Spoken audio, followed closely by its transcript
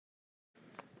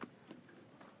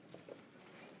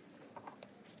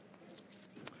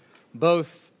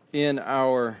both in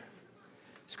our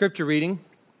scripture reading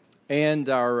and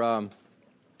our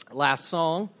last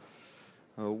song,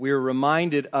 we're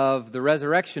reminded of the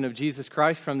resurrection of Jesus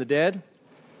Christ from the dead,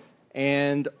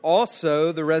 and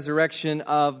also the resurrection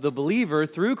of the believer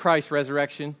through Christ's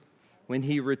resurrection when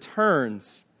he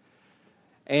returns.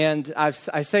 And I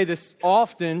say this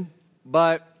often,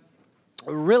 but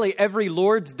really every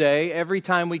Lord's Day, every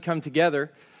time we come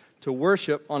together to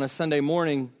worship on a Sunday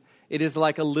morning, it is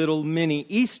like a little mini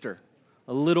Easter,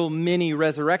 a little mini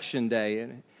resurrection day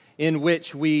in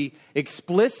which we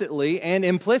explicitly and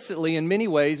implicitly in many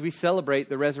ways we celebrate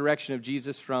the resurrection of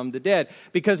Jesus from the dead.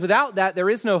 Because without that, there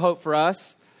is no hope for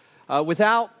us.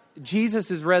 Without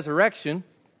Jesus' resurrection,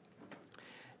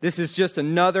 this is just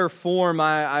another form,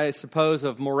 I suppose,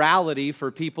 of morality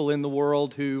for people in the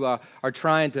world who are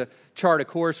trying to chart a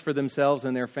course for themselves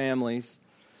and their families.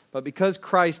 But because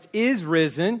Christ is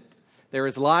risen, there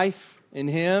is life in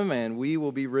Him, and we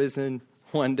will be risen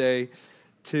one day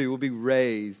too. We'll be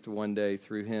raised one day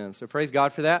through Him. So praise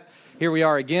God for that. Here we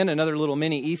are again, another little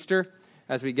mini Easter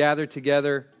as we gather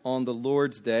together on the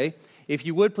Lord's Day. If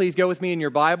you would, please go with me in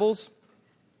your Bibles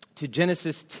to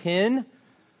Genesis 10,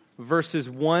 verses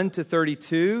 1 to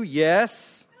 32.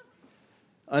 Yes,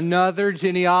 another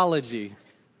genealogy.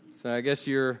 So I guess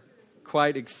you're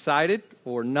quite excited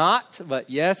or not, but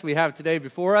yes, we have today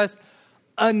before us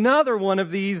another one of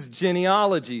these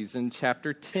genealogies in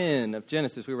chapter 10 of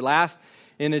Genesis. We were last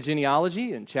in a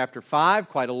genealogy in chapter 5,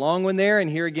 quite a long one there, and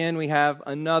here again we have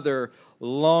another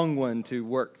long one to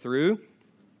work through.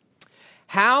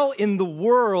 How in the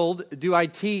world do I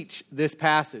teach this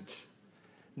passage?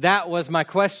 That was my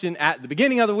question at the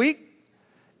beginning of the week,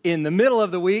 in the middle of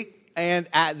the week, and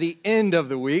at the end of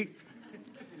the week.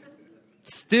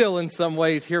 Still, in some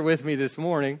ways, here with me this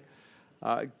morning,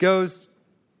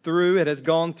 it has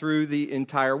gone through the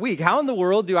entire week. How in the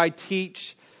world do I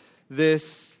teach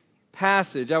this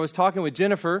passage? I was talking with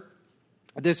Jennifer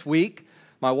this week,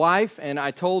 my wife, and I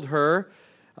told her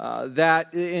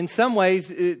that in some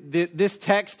ways, this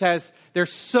text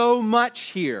there's so much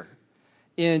here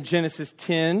in Genesis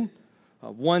 10,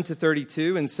 1 to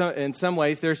 32. In some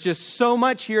ways, there's just so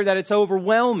much here that it's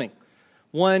overwhelming.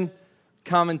 One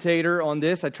commentator on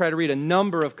this, I tried to read a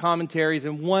number of commentaries,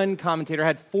 and one commentator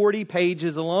had 40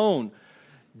 pages alone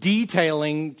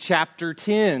detailing chapter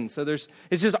 10. So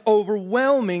it's just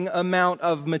overwhelming amount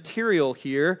of material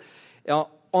here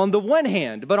on the one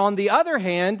hand. But on the other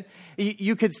hand,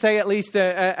 you could say, at least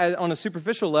on a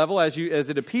superficial level, as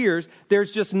it appears, there's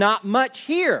just not much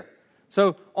here.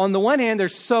 So on the one hand,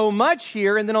 there's so much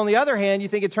here, and then on the other hand, you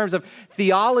think in terms of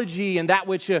theology and that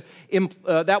which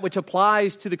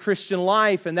applies to the Christian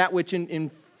life and that which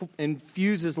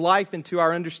infuses life into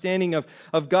our understanding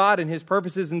of God and His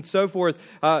purposes and so forth.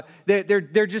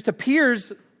 There just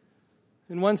appears,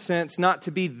 in one sense, not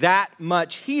to be that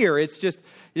much here. It's just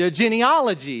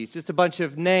genealogy. It's just a bunch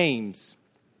of names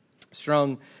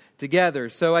strung together.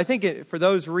 So I think for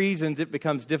those reasons, it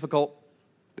becomes difficult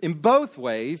in both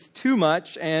ways, too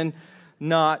much and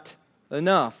not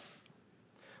enough.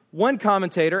 One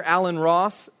commentator, Alan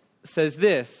Ross, says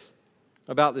this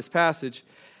about this passage: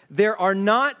 there are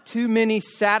not too many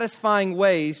satisfying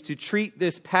ways to treat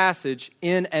this passage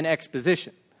in an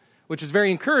exposition, which is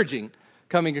very encouraging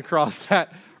coming across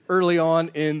that early on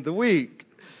in the week.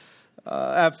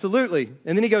 Absolutely.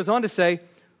 And then he goes on to say,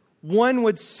 one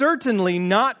would certainly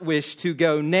not wish to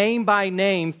go name by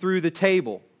name through the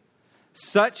table.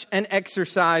 Such an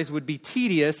exercise would be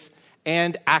tedious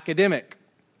and academic.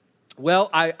 Well,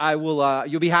 I will.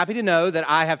 You'll be happy to know that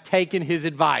I have taken his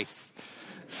advice.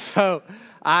 So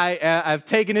I've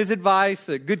taken his advice,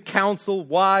 good counsel,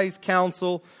 wise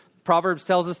counsel. Proverbs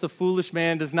tells us the foolish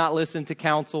man does not listen to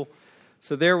counsel.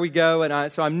 So there we go.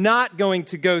 And so I'm not going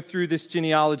to go through this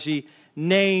genealogy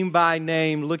name by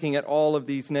name, looking at all of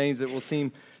these names that will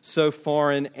seem so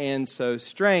foreign and so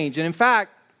strange. And in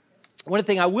fact, one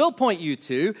thing I will point you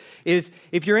to is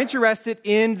if you're interested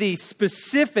in the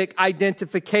specific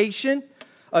identification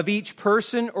of each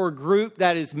person or group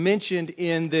that is mentioned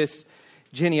in this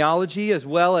genealogy, as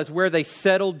well as where they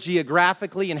settled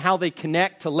geographically and how they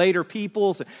connect to later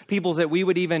peoples that we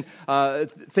would even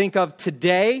think of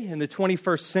today in the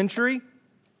 21st century,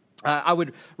 I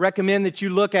would recommend that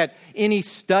you look at any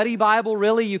study Bible,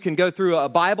 really. You can go through a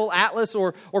Bible atlas,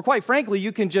 or quite frankly,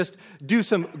 you can just do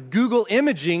some Google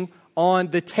imaging on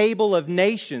the table of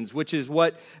nations, which is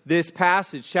what this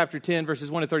passage, chapter 10,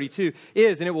 verses 1 to 32,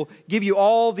 is. And it will give you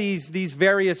all these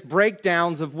various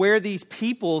breakdowns of where these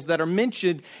peoples that are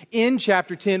mentioned in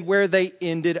chapter 10, where they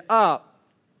ended up.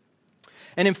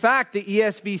 And in fact, the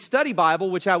ESV Study Bible,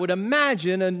 which I would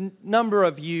imagine a number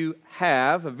of you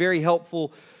have, a very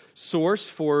helpful source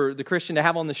for the Christian to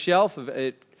have on the shelf,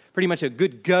 pretty much a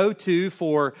good go-to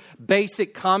for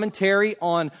basic commentary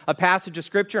on a passage of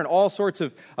Scripture and all sorts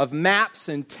of maps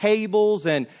and tables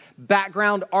and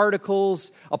background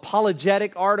articles,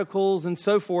 apologetic articles, and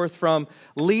so forth from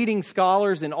leading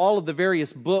scholars in all of the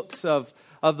various books of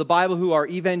the Bible who are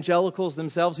evangelicals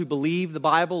themselves, who believe the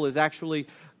Bible is actually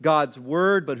God's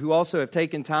Word, but who also have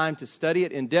taken time to study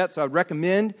it in depth. So I would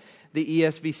recommend the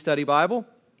ESV Study Bible.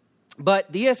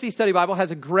 But the ESV Study Bible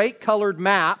has a great colored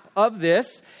map of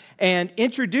this and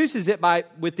introduces it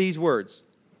with these words.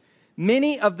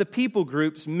 Many of the people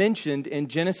groups mentioned in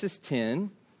Genesis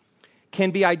 10 can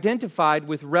be identified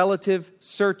with relative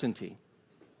certainty.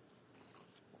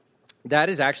 That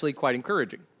is actually quite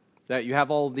encouraging, that you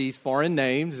have all of these foreign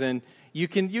names and you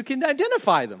can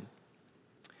identify them.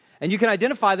 And you can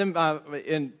identify them,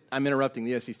 and I'm interrupting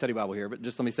the ESV Study Bible here, but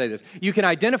just let me say this. You can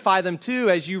identify them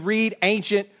too as you read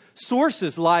ancient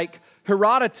sources like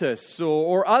Herodotus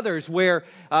or others where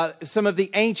some of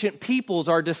the ancient peoples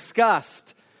are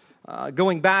discussed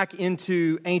going back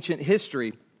into ancient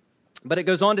history. But it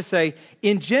goes on to say,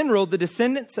 in general, the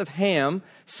descendants of Ham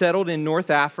settled in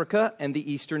North Africa and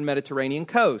the eastern Mediterranean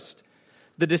coast.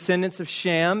 The descendants of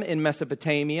Shem in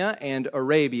Mesopotamia and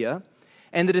Arabia,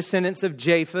 and the descendants of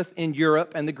Japheth in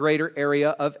Europe and the greater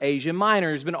area of Asia Minor.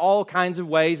 There's been all kinds of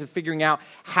ways of figuring out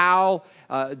how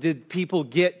did people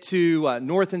get to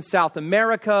North and South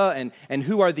America, and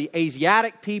who are the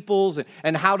Asiatic peoples,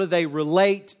 and how do they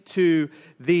relate to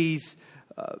these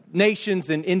nations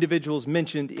and individuals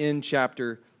mentioned in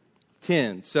chapter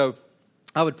 10. So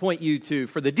I would point you to,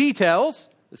 for the details,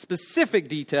 the specific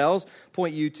details,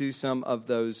 point you to some of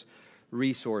those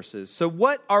resources. So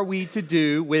what are we to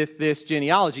do with this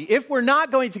genealogy? If we're not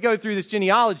going to go through this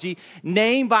genealogy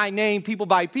name by name, people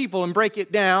by people, and break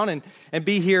it down and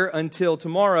be here until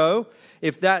tomorrow,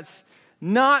 if that's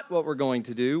not what we're going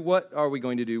to do, what are we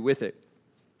going to do with it?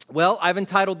 Well, I've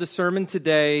entitled the sermon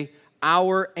today,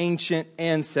 Our Ancient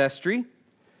Ancestry.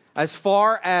 As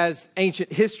far as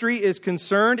ancient history is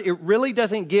concerned, it really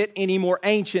doesn't get any more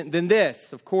ancient than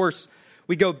this. Of course,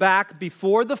 we go back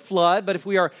before the flood, but if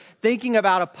we are thinking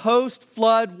about a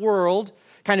post-flood world,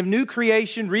 kind of new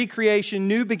creation, recreation,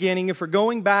 new beginning, if we're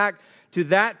going back to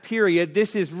that period,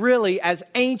 this is really as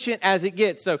ancient as it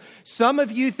gets. So some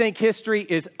of you think history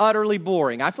is utterly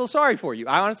boring. I feel sorry for you.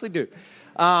 I honestly do.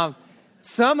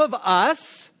 Some of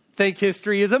us think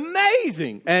history is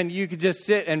amazing, and you could just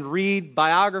sit and read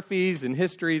biographies and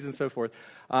histories and so forth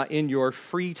in your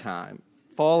free time,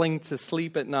 falling to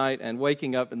sleep at night and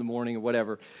waking up in the morning or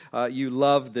whatever. You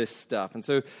love this stuff. And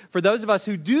so for those of us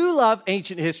who do love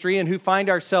ancient history and who find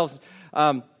ourselves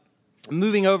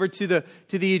moving over to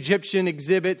the Egyptian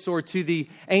exhibits or to the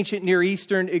ancient Near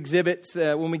Eastern exhibits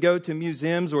when we go to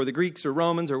museums or the Greeks or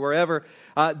Romans or wherever,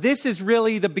 this is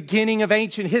really the beginning of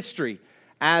ancient history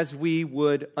as we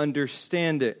would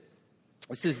understand it.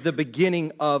 This is the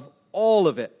beginning of all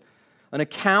of it. An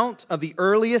account of the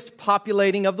earliest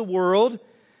populating of the world,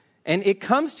 and it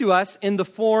comes to us in the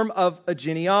form of a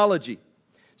genealogy.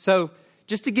 So,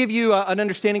 just to give you an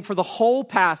understanding for the whole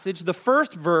passage, the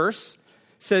first verse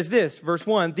says this, verse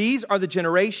 1, these are the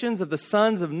generations of the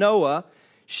sons of Noah,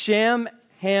 Shem,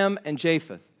 Ham, and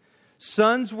Japheth.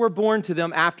 Sons were born to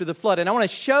them after the flood. And I want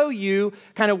to show you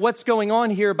kind of what's going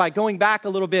on here by going back a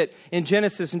little bit in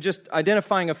Genesis and just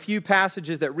identifying a few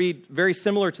passages that read very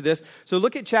similar to this. So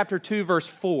look at chapter 2, verse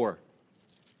 4.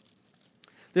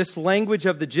 This language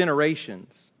of the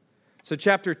generations. So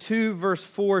chapter 2, verse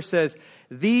 4 says,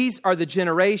 these are the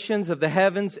generations of the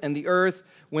heavens and the earth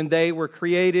when they were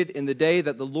created in the day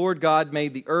that the Lord God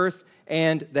made the earth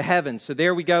and the heavens. So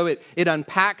there we go. It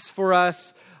unpacks for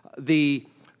us the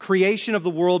creation of the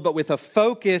world, but with a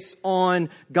focus on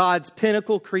God's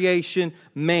pinnacle creation,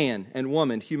 man and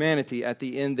woman, humanity, at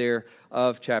the end there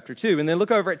of chapter 2. And then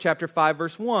look over at chapter 5,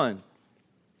 verse 1.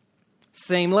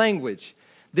 Same language.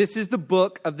 This is the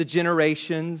book of the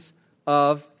generations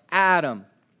of Adam.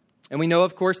 And we know,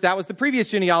 of course, that was the previous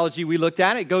genealogy we looked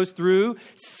at. It goes through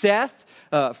Seth,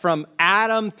 from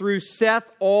Adam through Seth,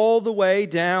 all the way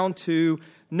down to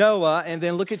Noah. And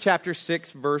then look at chapter 6,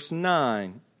 verse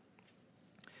 9.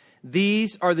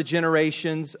 These are the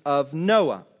generations of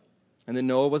Noah. And then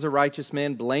Noah was a righteous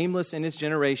man, blameless in his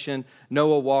generation.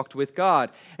 Noah walked with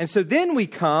God. And so then we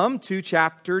come to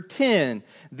chapter 10.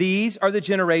 These are the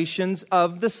generations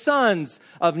of the sons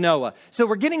of Noah. So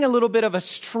we're getting a little bit of a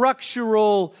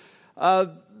structural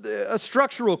a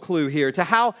structural clue here to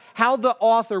how the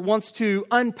author wants to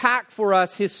unpack for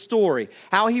us his story,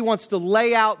 how he wants to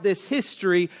lay out this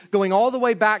history going all the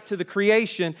way back to the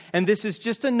creation. And this is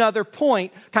just another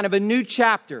point, kind of a new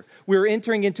chapter. We're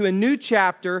entering into a new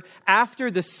chapter after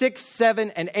the 6,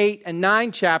 7, and 8, and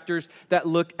 9 chapters that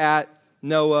look at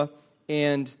Noah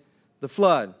and the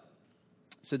flood.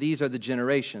 So these are the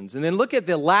generations. And then look at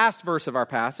the last verse of our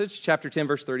passage, chapter 10,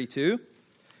 verse 32.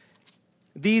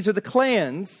 These are the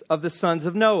clans of the sons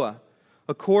of Noah,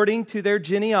 according to their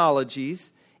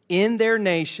genealogies, in their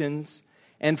nations,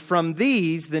 and from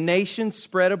these the nations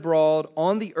spread abroad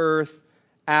on the earth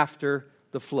after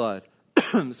the flood.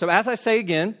 So as I say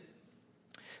again,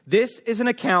 this is an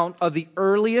account of the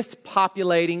earliest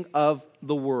populating of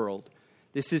the world.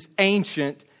 This is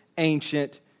ancient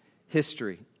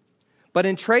history. But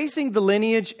in tracing the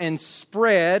lineage and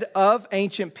spread of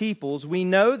ancient peoples, we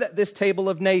know that this table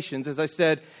of nations, as I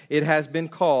said, it has been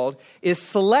called, is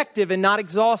selective and not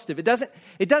exhaustive.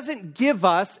 It doesn't give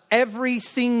us every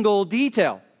single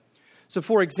detail. So,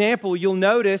 for example, you'll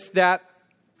notice that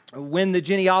when the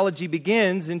genealogy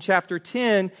begins in chapter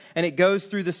 10 and it goes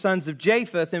through the sons of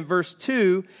Japheth in verse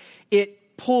 2,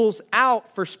 it pulls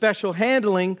out for special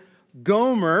handling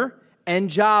Gomer and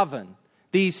Javan.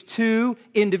 These two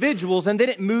individuals, and then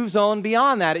it moves on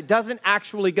beyond that. It doesn't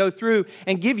actually go through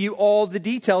and give you all the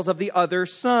details of the other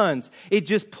sons. It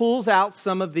just pulls out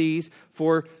some of these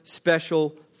for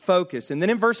special focus. And then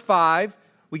in verse 5,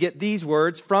 we get these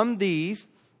words, from these,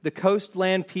 the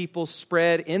coastland people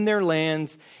spread in their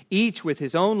lands, each with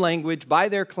his own language, by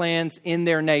their clans in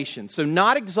their nation. So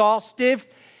not exhaustive.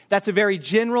 That's a very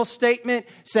general statement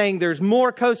saying there's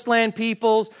more coastland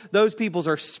peoples. Those peoples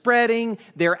are spreading.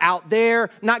 They're out there.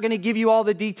 I'm not going to give you all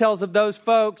the details of those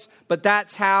folks, but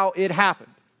that's how it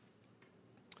happened.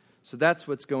 So that's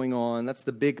what's going on. That's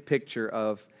the big picture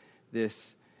of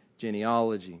this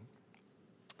genealogy.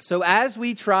 So as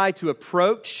we try to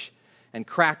approach and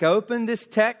crack open this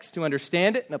text to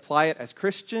understand it and apply it as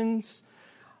Christians,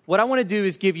 what I want to do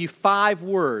is give you 5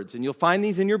 words, and you'll find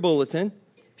these in your bulletin.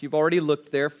 You've already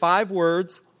looked there, 5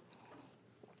 words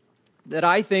that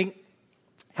I think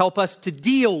help us to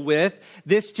deal with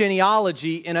this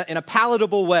genealogy in a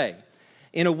palatable way,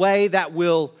 in a way that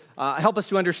will help us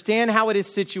to understand how it is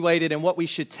situated and what we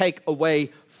should take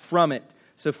away from it.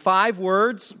 So 5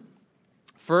 words.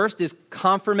 First is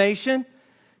confirmation.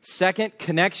 Second,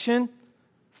 connection.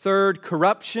 Third,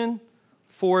 corruption.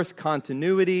 Fourth,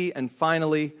 continuity. And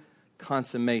finally,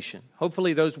 consummation.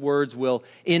 Hopefully those words will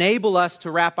enable us to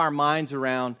wrap our minds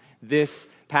around this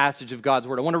passage of God's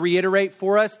Word. I want to reiterate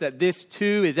for us that this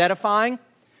too is edifying.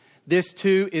 This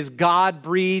too is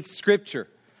God-breathed Scripture.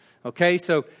 Okay,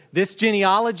 so this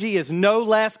genealogy is no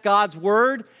less God's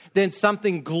Word than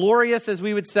something glorious, as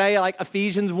we would say, like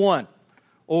Ephesians 1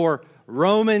 or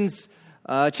Romans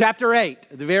chapter 8,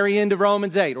 at the very end of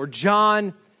Romans 8, or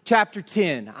John chapter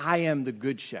 10, I am the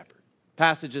good shepherd.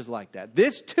 Passages like that.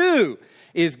 This too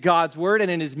is God's Word,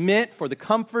 and it is meant for the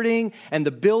comforting and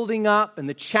the building up and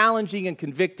the challenging and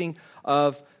convicting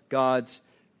of God's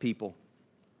people.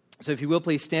 So if you will,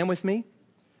 please stand with me,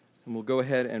 and we'll go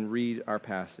ahead and read our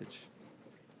passage.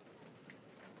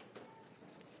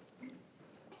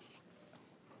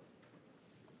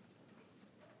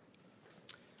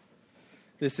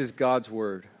 This is God's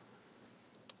Word.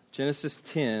 Genesis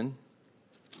 10,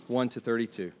 1 to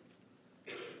 32.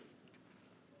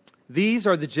 These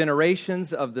are the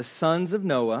generations of the sons of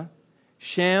Noah,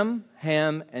 Shem,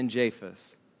 Ham, and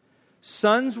Japheth.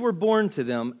 Sons were born to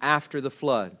them after the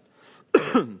flood.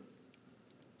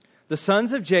 The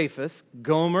sons of Japheth,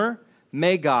 Gomer,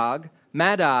 Magog,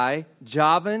 Madai,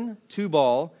 Javan,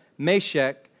 Tubal,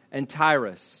 Meshech, and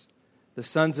Tiras. The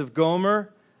sons of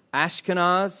Gomer,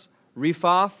 Ashkenaz,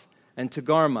 Riphath, and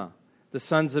Togarmah. The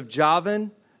sons of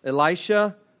Javan,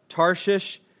 Elishah,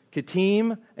 Tarshish,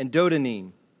 Kittim, and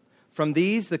Dodanim. From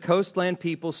these, the coastland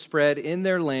people spread in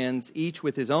their lands, each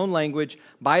with his own language,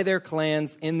 by their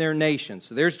clans in their nations.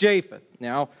 So there's Japheth.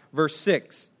 Now, verse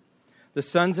 6. The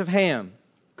sons of Ham,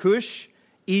 Cush,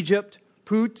 Egypt,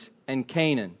 Put, and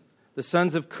Canaan. The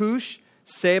sons of Cush,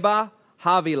 Seba,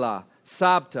 Havilah,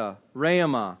 Sabtah,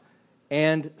 Raamah,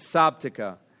 and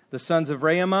Sabteca. The sons of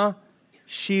Raamah,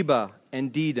 Sheba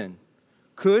and Dedan.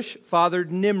 Cush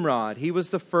fathered Nimrod. He was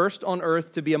the first on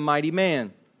earth to be a mighty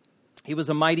man. He was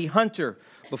a mighty hunter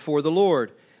before the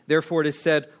Lord. Therefore it is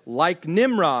said, like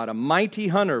Nimrod, a mighty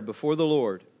hunter before the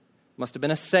Lord. Must have been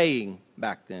a saying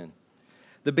back then.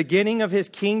 The beginning of his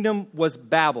kingdom was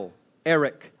Babel,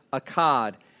 Erech,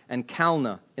 Akkad, and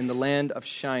Calneh in the land of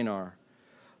Shinar.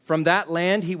 From that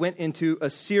land he went into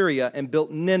Assyria and built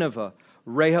Nineveh,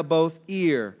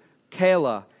 Rehoboth-Ir,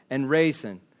 Calah, and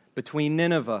Raisin, between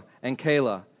Nineveh and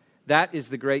Calah. That is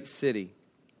the great city.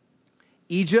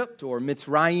 Egypt, or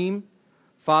Mitzrayim,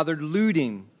 fathered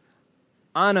Ludim,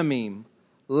 Anamim,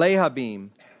 Lehabim,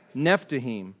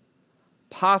 Nephtahim,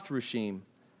 Pathrushim,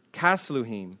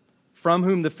 Casluhim, from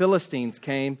whom the Philistines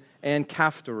came, and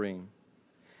Caphtorim.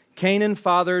 Canaan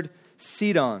fathered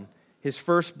Sidon, his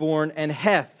firstborn, and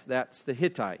Heth, that's the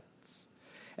Hittites,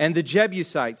 and the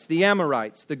Jebusites, the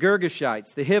Amorites, the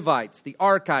Girgashites, the Hivites, the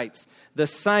Archites, the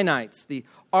Sinites, the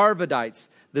Arvadites,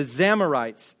 the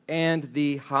Zamorites, and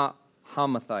the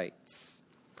Hamathites.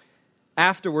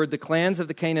 Afterward, the clans of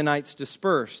the Canaanites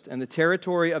dispersed, and the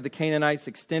territory of the Canaanites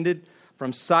extended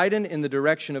from Sidon in the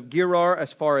direction of Gerar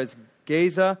as far as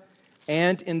Gaza,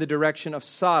 and in the direction of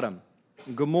Sodom,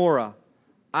 Gomorrah,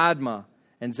 Admah,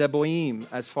 and Zeboim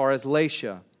as far as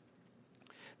Elishah.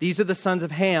 These are the sons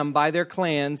of Ham by their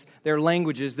clans, their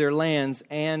languages, their lands,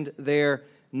 and their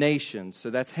nations. So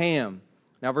that's Ham.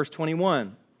 Now verse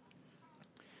 21.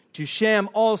 To Shem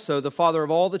also, the father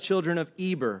of all the children of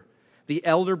Eber, the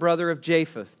elder brother of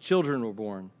Japheth, children were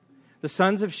born. The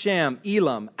sons of Shem,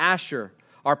 Elam, Asher,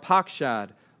 Arpachshad,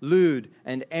 Lud,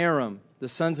 and Aram. The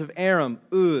sons of Aram,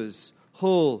 Uz,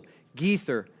 Hul,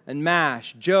 Gether, and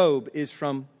Mash. Job is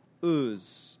from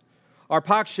Uz.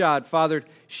 Arpachshad fathered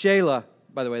Shelah.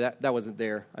 By the way, that wasn't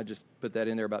there. I just put that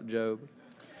in there about Job.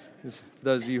 Just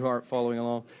those of you who aren't following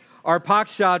along.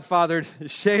 Arpachshad fathered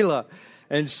Shelah,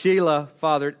 and Shelah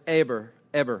fathered Eber.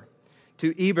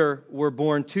 To Eber were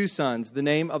born two sons. The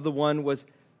name of the one was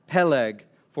Peleg,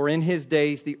 for in his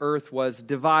days the earth was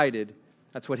divided.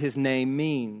 That's what his name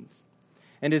means.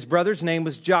 And his brother's name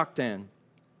was Joktan.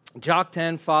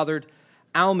 Joktan fathered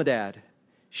Almadad,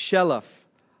 Sheleph,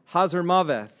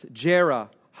 Hazarmaveth, Jerah,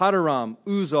 Hadaram,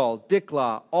 Uzal,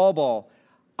 Diklah, Albal,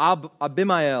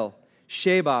 Abimael,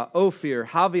 Sheba, Ophir,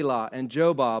 Havilah, and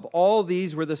Jobab. All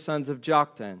these were the sons of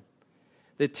Joktan.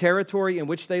 The territory in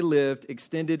which they lived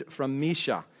extended from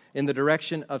Mesha in the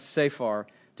direction of Sephar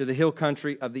to the hill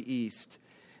country of the east.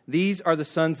 These are the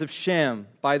sons of Shem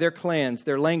by their clans,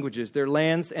 their languages, their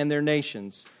lands, and their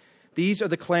nations. These are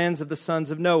the clans of the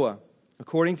sons of Noah,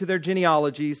 according to their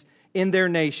genealogies, in their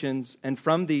nations, and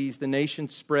from these the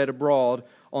nations spread abroad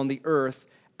on the earth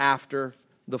after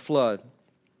the flood.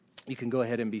 You can go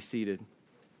ahead and be seated.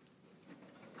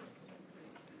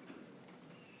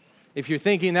 If you're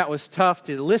thinking that was tough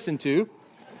to listen to,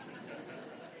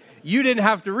 you didn't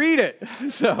have to read it.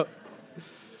 So,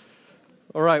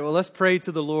 all right, well, let's pray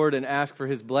to the Lord and ask for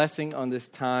His blessing on this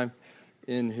time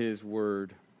in His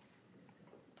Word.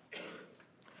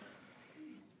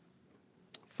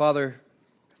 Father,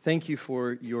 thank you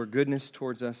for your goodness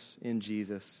towards us in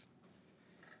Jesus.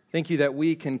 Thank you that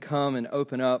we can come and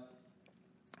open up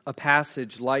a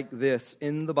passage like this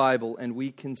in the Bible and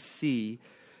we can see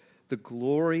the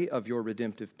glory of your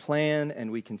redemptive plan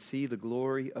and we can see the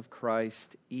glory of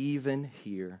Christ even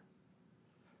here.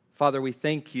 Father, we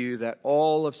thank you that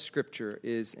all of Scripture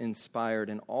is inspired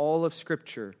and all of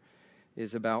Scripture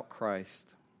is about Christ.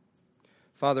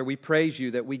 Father, we praise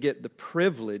you that we get the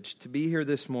privilege to be here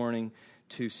this morning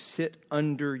to sit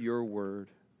under your word.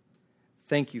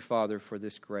 Thank you, Father, for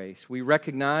this grace. We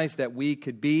recognize that we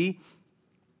could be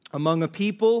among a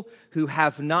people who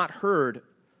have not heard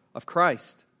of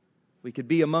Christ. We could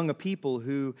be among a people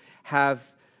who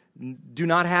do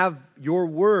not have your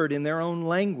word in their own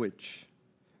language.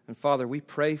 And Father, we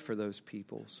pray for those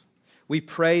peoples. We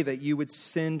pray that you would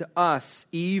send us,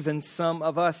 even some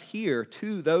of us here,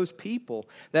 to those people,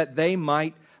 that they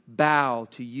might bow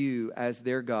to you as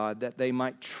their God, that they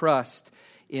might trust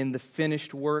in the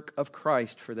finished work of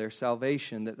Christ for their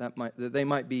salvation, that they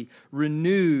might be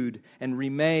renewed and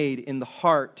remade in the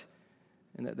heart,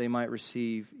 and that they might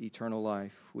receive eternal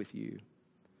life with you.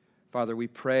 Father, we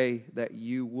pray that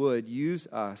you would use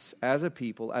us as a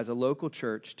people, as a local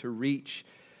church, to reach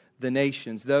the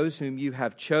nations, those whom you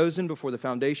have chosen before the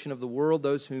foundation of the world,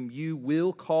 those whom you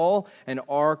will call and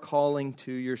are calling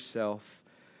to yourself.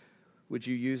 Would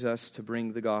you use us to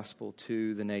bring the gospel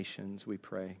to the nations, we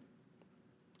pray.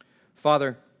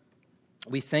 Father,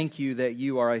 we thank you that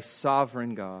you are a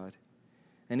sovereign God.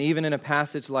 And even in a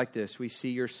passage like this, we see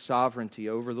your sovereignty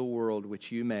over the world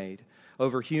which you made,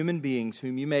 over human beings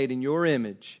whom you made in your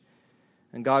image.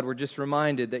 And God, we're just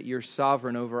reminded that you're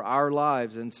sovereign over our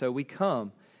lives. And so we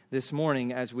come this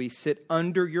morning as we sit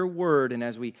under your word and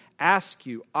as we ask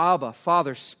you, Abba,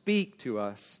 Father, speak to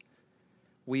us.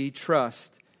 We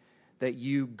trust that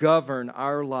you govern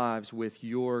our lives with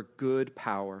your good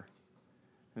power.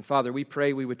 And Father, we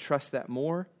pray we would trust that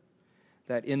more,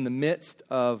 that in the midst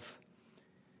of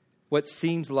what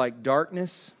seems like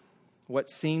darkness, what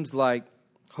seems like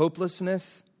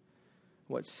hopelessness,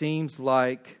 what seems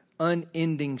like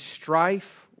unending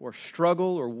strife or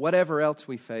struggle or whatever else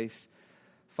we face,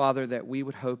 Father, that we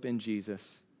would hope in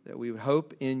Jesus, that we would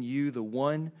hope in you, the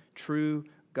one true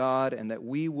God, and that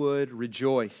we would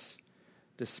rejoice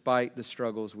despite the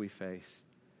struggles we face.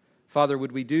 Father,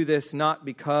 would we do this not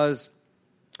because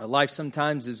life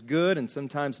sometimes is good and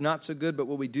sometimes not so good, but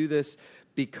will we do this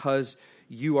because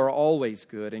you are always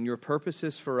good and your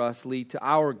purposes for us lead to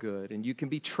our good and you can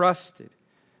be trusted.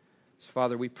 So,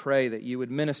 Father, we pray that you would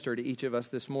minister to each of us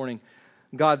this morning.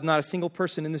 God, not a single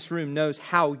person in this room knows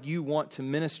how you want to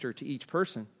minister to each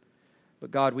person.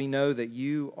 But God, we know that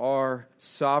you are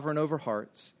sovereign over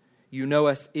hearts. You know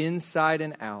us inside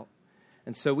and out.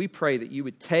 And so we pray that you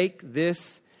would take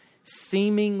this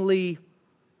seemingly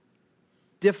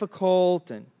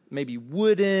difficult and maybe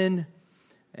wooden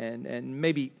and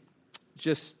maybe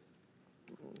just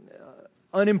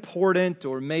unimportant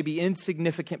or maybe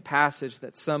insignificant passage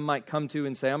that some might come to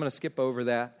and say, I'm going to skip over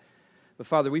that. But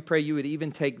Father, we pray you would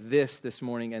even take this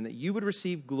morning and that you would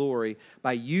receive glory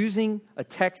by using a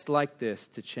text like this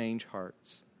to change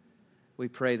hearts. We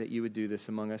pray that you would do this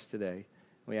among us today.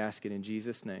 We ask it in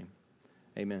Jesus' name.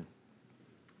 Amen.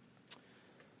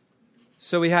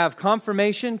 So we have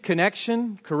confirmation,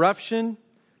 connection, corruption,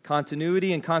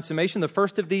 continuity, and consummation. The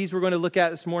first of these we're going to look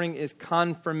at this morning is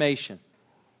confirmation.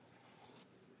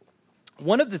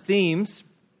 One of the themes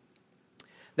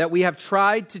that we have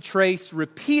tried to trace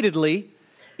repeatedly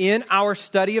in our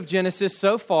study of Genesis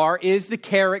so far is the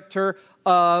character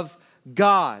of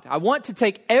God. I want to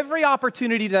take every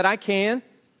opportunity that I can,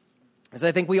 as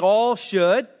I think we all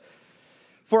should,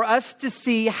 for us to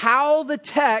see how the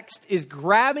text is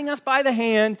grabbing us by the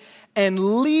hand and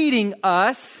leading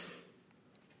us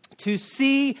to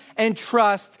see and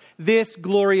trust this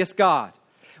glorious God.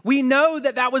 We know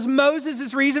that that was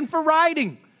Moses' reason for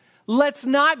writing. Let's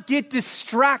not get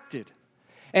distracted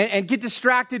and get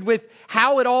distracted with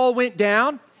how it all went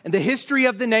down and the history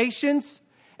of the nations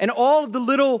and all of the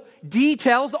little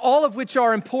details, all of which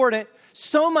are important,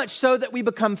 so much so that we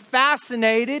become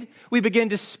fascinated, we begin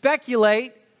to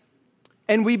speculate,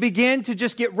 and we begin to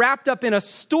just get wrapped up in a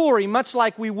story, much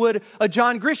like we would a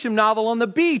John Grisham novel on the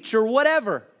beach or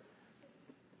whatever.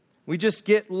 We just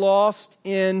get lost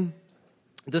in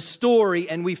the story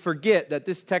and we forget that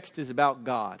this text is about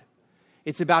God.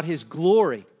 It's about His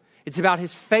glory. It's about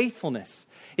His faithfulness.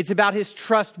 It's about His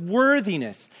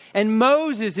trustworthiness. And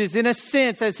Moses is, in a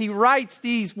sense, as he writes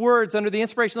these words under the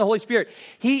inspiration of the Holy Spirit,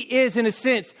 he is, in a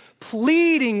sense,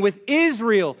 pleading with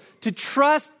Israel to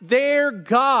trust their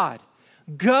God.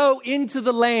 Go into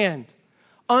the land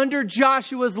under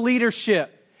Joshua's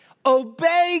leadership.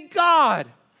 Obey God.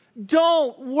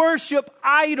 Don't worship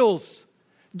idols.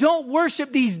 Don't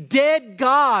worship these dead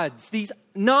gods, these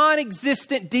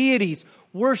non-existent deities.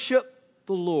 Worship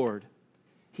the Lord.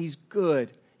 He's good.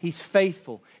 He's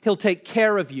faithful. He'll take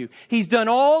care of you. He's done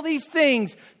all these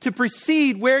things to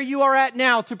precede where you are at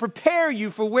now, to prepare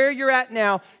you for where you're at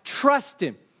now. Trust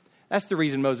Him. That's the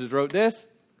reason Moses wrote this.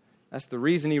 That's the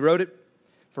reason he wrote it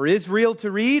for Israel to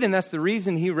read, and that's the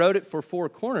reason he wrote it for Four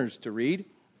Corners to read,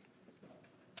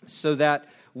 so that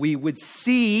we would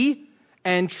see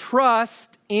and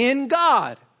trust in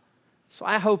God. So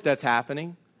I hope that's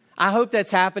happening. I hope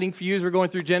that's happening for you as we're going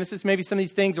through Genesis. Maybe some of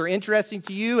these things are interesting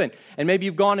to you, and maybe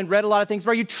you've gone and read a lot of things.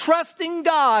 But are you trusting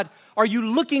God? Are you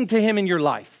looking to Him in your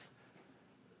life?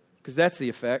 Because that's the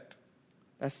effect.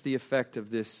 That's the effect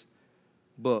of this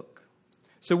book.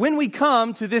 So when we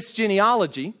come to this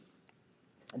genealogy,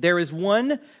 there is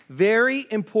one very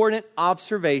important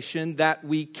observation that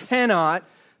we cannot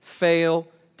fail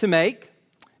to make.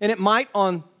 And it might,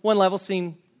 on one level,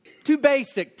 seem too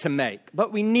basic to make.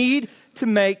 But we need to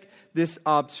make this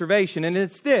observation. And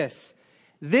it's this.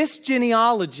 This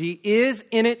genealogy is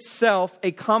in itself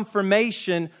a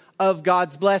confirmation of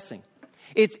God's blessing.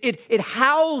 It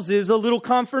houses a little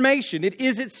confirmation. It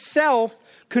is itself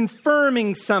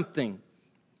confirming something.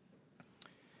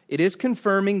 It is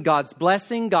confirming God's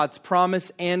blessing, God's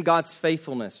promise, and God's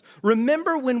faithfulness.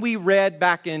 Remember what we read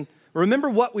back in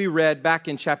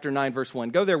chapter 9, verse 1.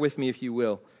 Go there with me if you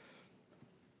will.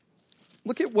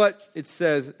 Look at what it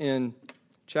says in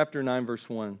chapter 9, verse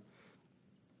 1.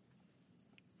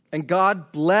 And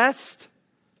God blessed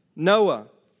Noah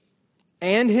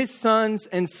and his sons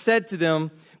and said to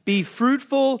them, Be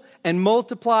fruitful and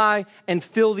multiply and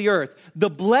fill the earth. The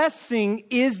blessing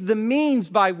is the means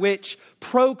by which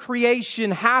procreation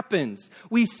happens.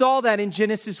 We saw that in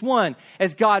Genesis 1.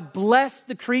 As God blessed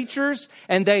the creatures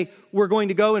and they were going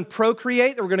to go and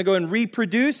procreate, they were going to go and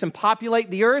reproduce and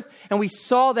populate the earth. And we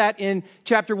saw that in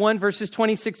chapter 1, verses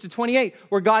 26 to 28,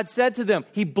 where God said to them,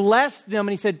 He blessed them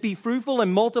and He said, be fruitful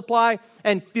and multiply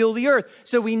and fill the earth.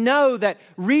 So we know that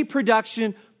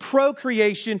reproduction,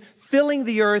 procreation, filling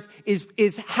the earth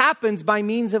happens by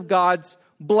means of God's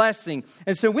blessing.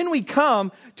 And so when we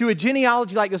come to a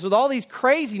genealogy like this with all these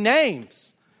crazy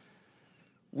names,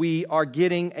 we are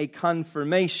getting a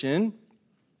confirmation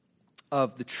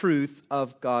of the truth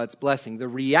of God's blessing, the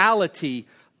reality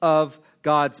of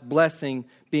God's blessing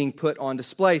being put on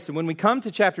display. So when we come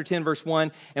to chapter 10, verse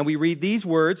 1, and we read these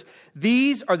words,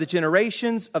 these are the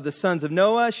generations of the sons of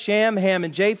Noah, Shem, Ham,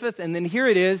 and Japheth. And then here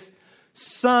it is,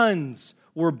 sons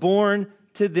were born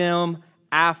to them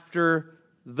after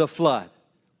the flood.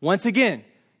 Once again,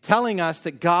 telling us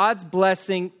that God's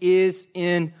blessing is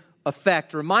in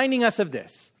effect, reminding us of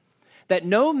this, that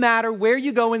no matter where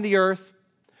you go in the earth,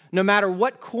 no matter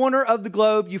what corner of the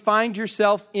globe you find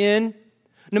yourself in,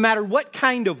 no matter what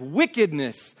kind of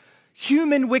wickedness,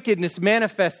 human wickedness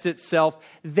manifests itself,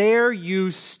 there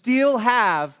you still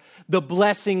have the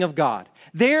blessing of God.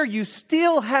 There you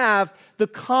still have the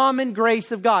common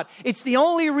grace of God. It's the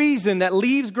only reason that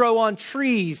leaves grow on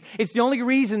trees. It's the only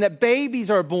reason that babies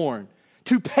are born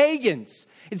to pagans.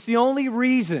 It's the only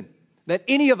reason that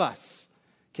any of us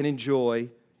can enjoy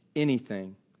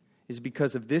anything is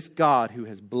because of this God who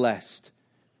has blessed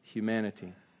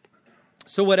humanity.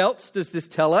 So what else does this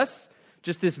tell us?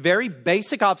 Just this very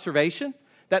basic observation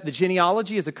that the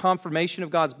genealogy is a confirmation of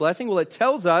God's blessing. Well, it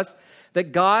tells us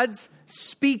that God's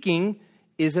speaking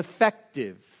is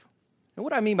effective. And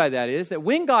what I mean by that is that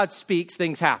when God speaks,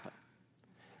 things happen.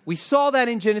 We saw that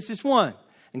in Genesis 1.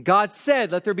 And God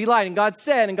said, let there be light. And God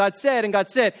said, and God said, and God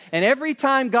said. And every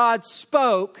time God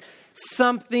spoke,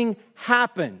 something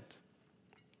happened.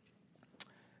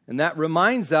 And that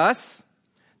reminds us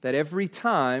that every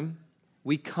time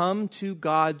we come to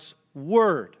God's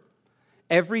Word,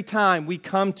 every time we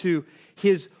come to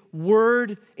His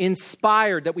Word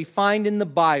inspired that we find in the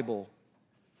Bible,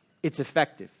 it's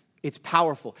effective. It's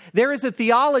powerful. There is a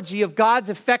theology of God's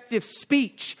effective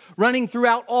speech running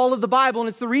throughout all of the Bible, and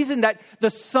it's the reason that the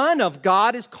Son of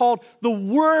God is called the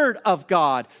Word of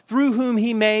God, through whom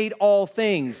He made all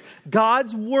things.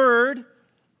 God's Word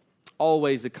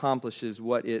always accomplishes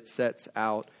what it sets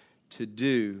out to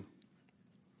do.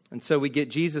 And so we get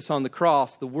Jesus on the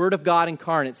cross, the Word of God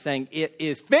incarnate, saying, it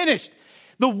is finished.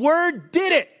 The Word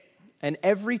did it. And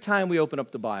every time we open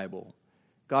up the Bible,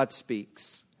 God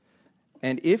speaks.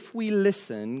 And if we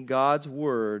listen, God's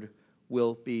Word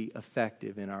will be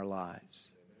effective in our lives.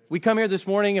 We come here this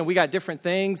morning and we got different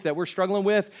things that we're struggling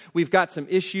with. We've got some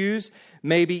issues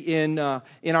maybe in our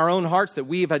own hearts that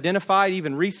we've identified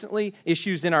even recently.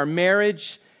 Issues in our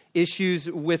marriage, issues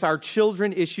with our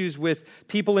children, issues with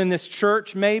people in this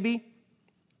church maybe.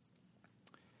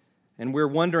 And we're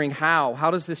wondering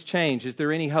how does this change? Is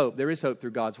there any hope? There is hope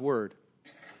through God's Word.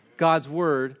 God's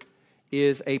Word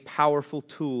is a powerful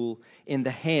tool in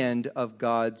the hand of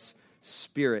God's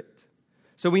Spirit.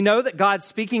 So we know that God's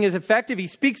speaking is effective. He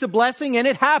speaks a blessing and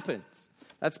it happens.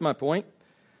 That's my point.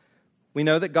 We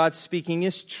know that God's speaking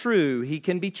is true. He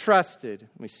can be trusted.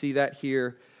 We see that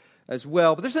here as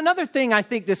well. But there's another thing I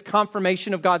think this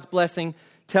confirmation of God's blessing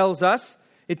tells us.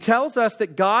 It tells us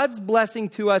that God's blessing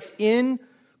to us in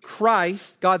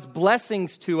Christ, God's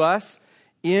blessings to us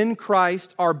in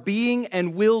Christ are being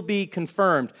and will be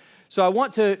confirmed. So I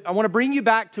want to bring you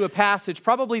back to a passage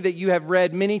probably that you have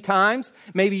read many times.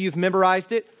 Maybe you've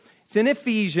memorized it. It's in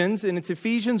Ephesians, and it's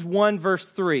Ephesians 1, verse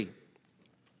 3.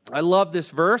 I love this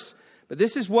verse, but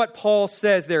this is what Paul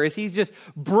says there as he just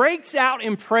breaks out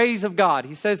in praise of God.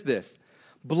 He says this,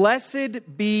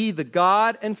 "Blessed be the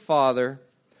God and Father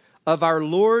of our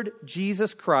Lord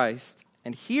Jesus Christ."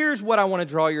 And here's what I want to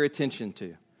draw your attention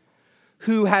to.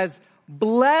 "Who has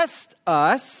blessed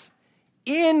us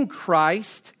in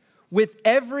Christ with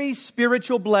every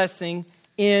spiritual blessing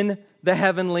in the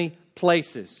heavenly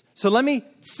places." So let me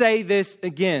say this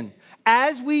again.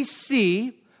 As we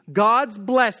see God's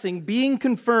blessing being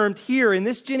confirmed here in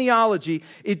this genealogy,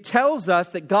 it tells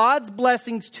us that God's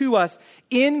blessings to us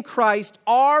in Christ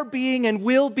are being and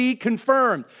will be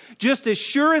confirmed. Just as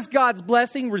sure as God's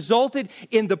blessing resulted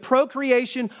in the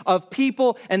procreation of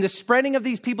people and the spreading of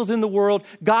these peoples in the world,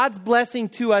 God's blessing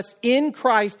to us in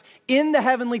Christ in the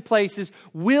heavenly places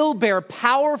will bear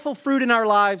powerful fruit in our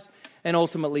lives and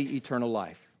ultimately eternal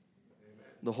life. Amen.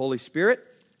 The Holy Spirit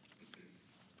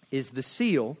is the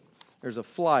seal. There's a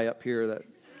fly up here that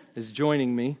is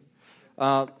joining me.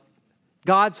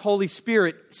 God's Holy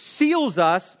Spirit seals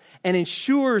us and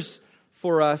ensures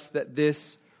for us that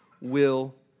this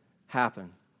will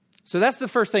happen. So that's the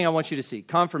first thing I want you to see,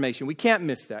 confirmation. We can't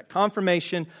miss that.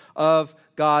 Confirmation of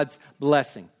God's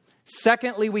blessing.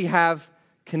 Secondly, we have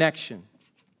connection.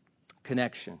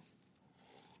 Connection.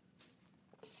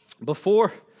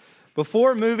 Before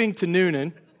moving to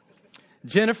Noonan,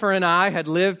 Jennifer and I had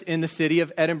lived in the city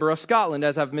of Edinburgh, Scotland,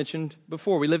 as I've mentioned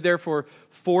before. We lived there for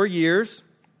 4 years.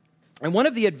 And one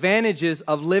of the advantages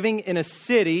of living in a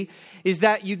city is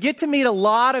that you get to meet a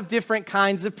lot of different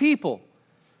kinds of people.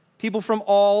 People from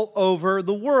all over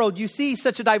the world. You see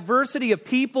such a diversity of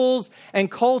peoples and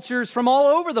cultures from all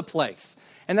over the place.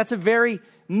 And that's a very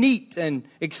neat and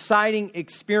exciting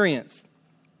experience.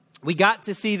 We got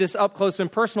to see this up close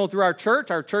and personal through our church.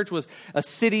 Our church was a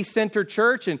city-centered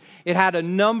church, and it had a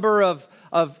number of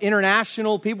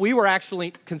international people. We were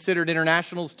actually considered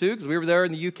internationals too, because we were there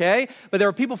in the UK. But there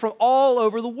were people from all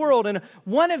over the world. And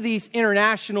one of these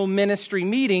international ministry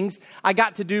meetings, I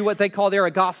got to do what they call there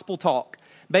a gospel talk.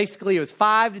 Basically, it was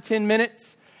 5 to 10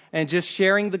 minutes, and just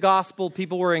sharing the gospel.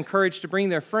 People were encouraged to bring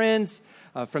their friends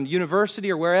from the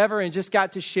university or wherever, and just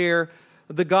got to share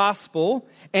the gospel.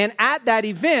 And at that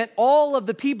event, all of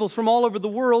the peoples from all over the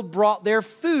world brought their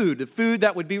food, food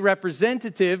that would be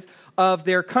representative of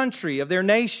their country, of their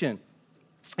nation.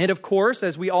 And of course,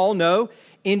 as we all know,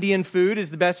 Indian food is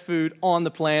the best food on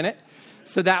the planet.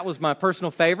 So that was my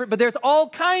personal favorite. But there's all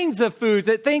kinds of foods,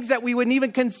 things that we wouldn't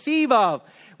even conceive of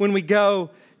when we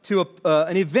go to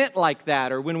an event like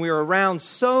that, or when we're around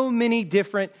so many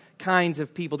different kinds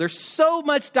of people. There's so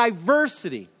much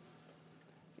diversity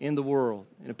in the world,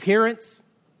 in appearance,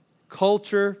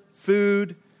 culture,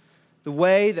 food, the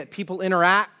way that people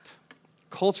interact,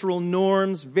 cultural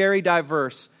norms, very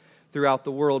diverse throughout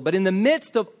the world. But in the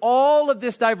midst of all of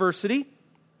this diversity,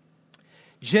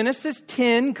 Genesis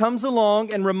 10 comes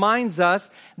along and reminds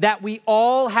us that we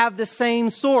all have the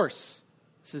same source.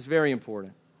 This is very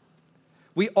important.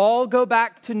 We all go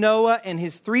back to Noah and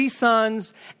his 3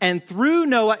 sons, and through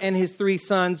Noah and his 3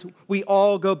 sons, we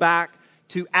all go back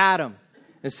to Adam.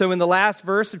 And so in the last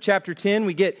verse of chapter 10,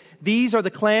 we get, these are the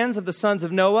clans of the sons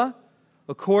of Noah,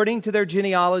 according to their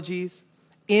genealogies,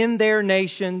 in their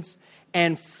nations,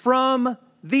 and from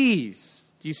these,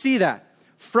 do you see that?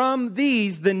 From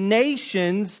these, the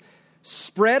nations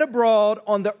spread abroad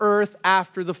on the earth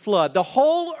after the flood. The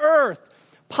whole earth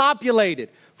populated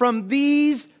from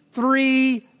these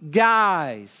 3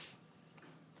 guys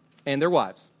and their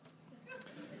wives.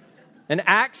 In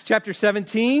Acts chapter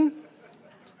 17,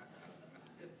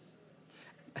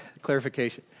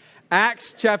 clarification.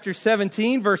 Acts chapter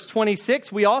 17, verse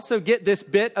 26, we also get this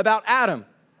bit about Adam.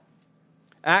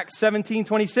 Acts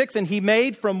 17:26, and he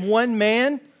made from one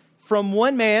man,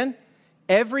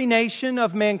 every nation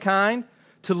of mankind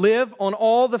to live on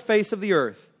all the face of the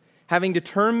earth, having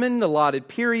determined allotted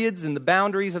periods and the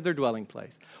boundaries of their dwelling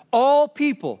place. All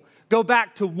people go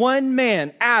back to one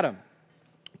man, Adam,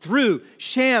 through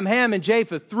Shem, Ham, and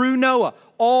Japheth, through Noah.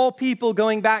 All people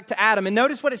going back to Adam. And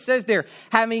notice what it says there.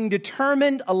 Having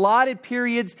determined allotted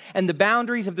periods and the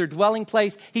boundaries of their dwelling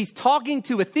place. He's talking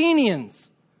to Athenians.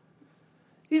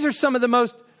 These are some of the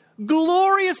most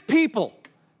glorious people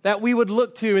that we would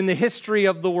look to in the history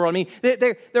of the world. I mean,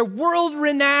 they're world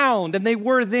renowned, and they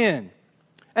were then.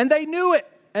 And they knew it,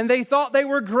 and they thought they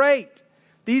were great.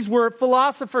 These were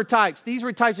philosopher types. These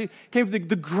were types who came from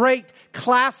the great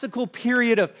classical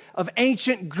period of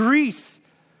ancient Greece.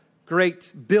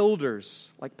 Great builders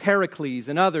like Pericles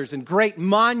and others, and great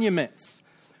monuments,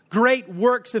 great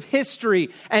works of history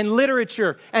and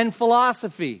literature and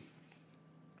philosophy.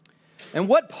 And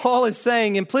what Paul is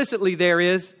saying implicitly there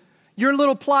is, your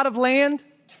little plot of land,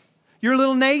 your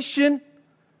little nation,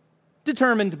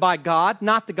 determined by God,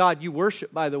 not the God you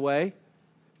worship, by the way,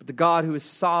 but the God who is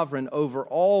sovereign over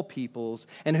all peoples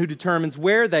and who determines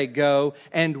where they go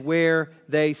and where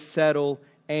they settle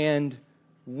and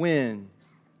when.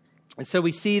 And so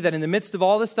we see that in the midst of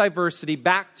all this diversity,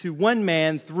 back to one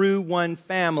man through one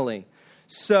family.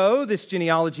 So this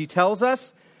genealogy tells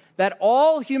us that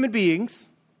all human beings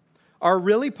are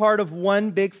really part of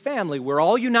one big family. We're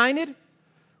all united.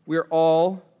 We're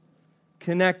all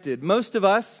connected. Most of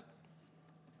us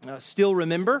still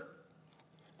remember,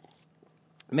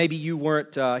 maybe you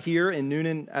weren't here in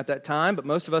Noonan at that time, but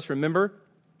most of us remember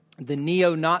the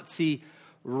neo-Nazi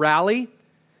rally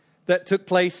that took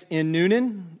place in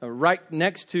Noonan, right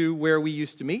next to where we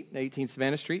used to meet, 18th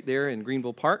Savannah Street, there in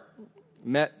Greenville Park.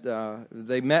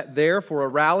 They met there for a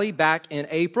rally back in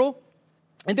April.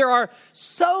 And there are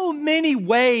so many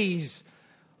ways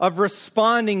of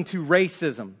responding to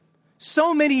racism.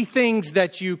 So many things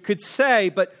that you could say,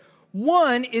 but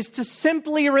one is to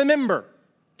simply remember,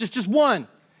 just one,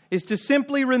 is to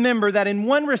simply remember that in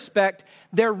one respect,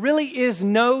 there really is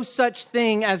no such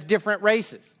thing as different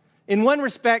races. In one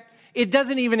respect, it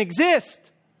doesn't even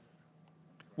exist.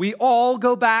 We all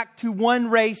go back to one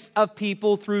race of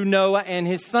people through Noah and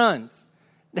his sons.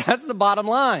 That's the bottom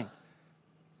line.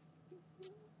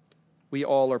 We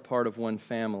all are part of one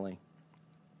family.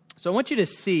 So I want you to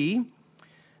see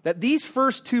that these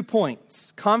first 2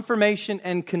 points, confirmation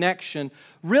and connection,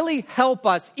 really help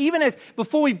us, even as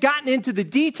before we've gotten into the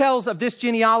details of this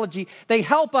genealogy, they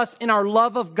help us in our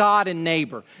love of God and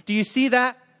neighbor. Do you see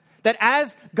that? That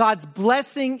as God's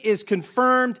blessing is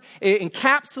confirmed,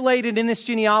 encapsulated in this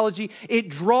genealogy, it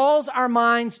draws our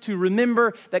minds to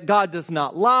remember that God does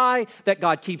not lie, that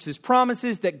God keeps His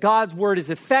promises, that God's word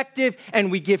is effective, and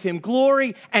we give Him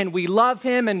glory, and we love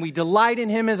Him, and we delight in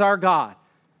Him as our God.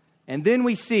 And then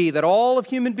we see that all of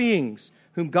human beings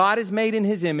whom God has made in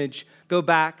His image go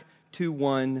back to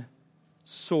one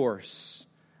source.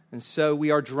 And so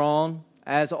we are drawn,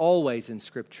 as always in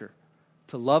Scripture,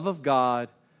 to love of God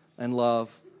and love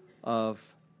of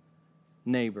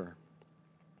neighbor.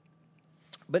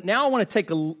 But now I want to take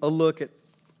a look at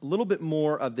a little bit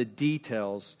more of the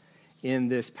details in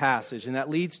this passage. And that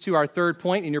leads to our third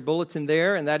point in your bulletin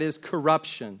there, and that is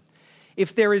corruption.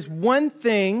 If there is one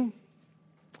thing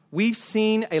we've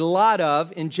seen a lot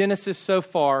of in Genesis so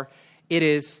far, it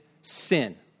is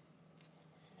sin.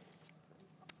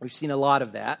 We've seen a lot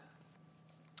of that.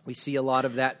 We see a lot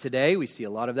of that today. We see a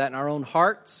lot of that in our own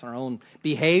hearts, our own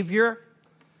behavior.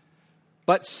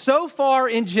 But so far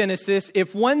in Genesis,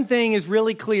 if one thing is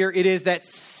really clear, it is that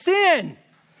sin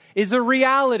is a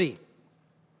reality.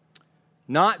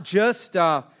 Not just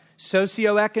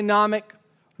socioeconomic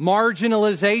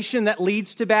marginalization that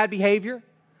leads to bad behavior.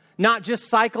 Not just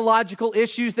psychological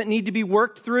issues that need to be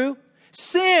worked through.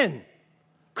 Sin,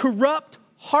 corrupt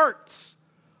hearts,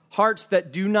 hearts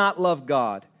that do not love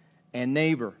God and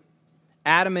neighbor.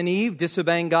 Adam and Eve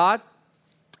disobeying God.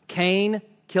 Cain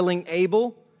killing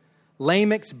Abel.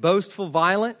 Lamech's boastful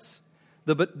violence.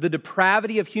 The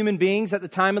depravity of human beings at the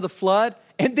time of the flood.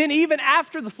 And then even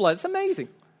after the flood. It's amazing.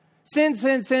 Sin,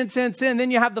 sin, sin, sin, sin. Then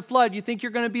you have the flood. You think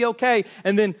you're going to be okay.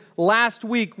 And then last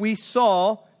week we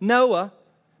saw Noah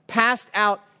passed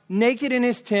out naked in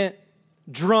his tent,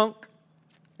 drunk.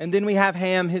 And then we have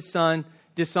Ham, his son,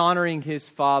 dishonoring his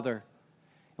father.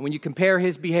 And when you compare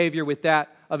his behavior with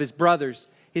that of his brothers,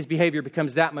 his behavior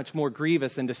becomes that much more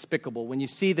grievous and despicable. When you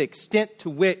see the extent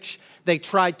to which they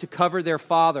tried to cover their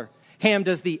father, Ham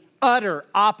does the utter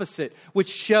opposite, which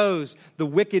shows the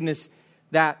wickedness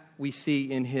that we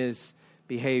see in his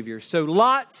behavior. So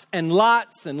lots and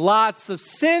lots and lots of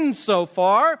sin so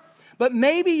far, but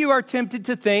maybe you are tempted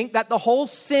to think that the whole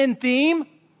sin theme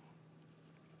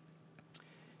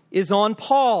is on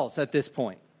pause at this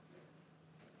point.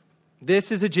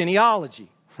 This is a genealogy.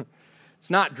 It's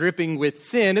not dripping with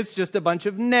sin. It's just a bunch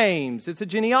of names. It's a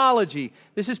genealogy.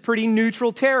 This is pretty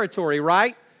neutral territory,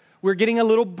 right? We're getting a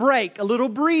little break, a little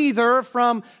breather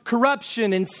from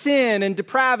corruption and sin and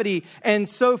depravity and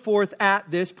so forth at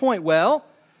this point. Well,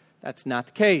 that's not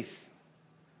the case.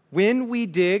 When we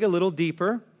dig a little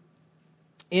deeper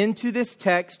into this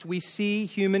text, we see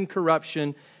human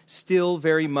corruption still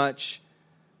very much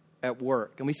at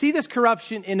work. And we see this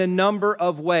corruption in a number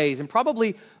of ways. And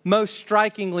probably most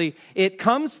strikingly, it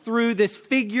comes through this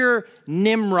figure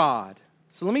Nimrod.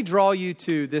 So let me draw you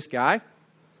to this guy,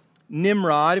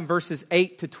 Nimrod, in verses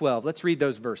 8 to 12. Let's read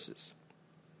those verses.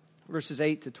 Verses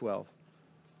 8 to 12.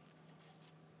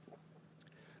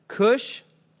 Cush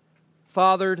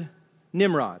fathered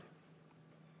Nimrod.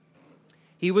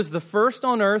 He was the first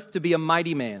on earth to be a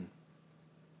mighty man.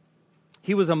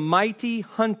 He was a mighty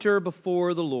hunter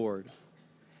before the Lord.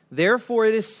 Therefore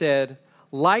it is said,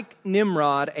 like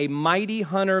Nimrod, a mighty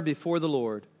hunter before the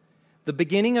Lord. The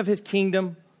beginning of his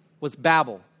kingdom was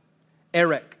Babel,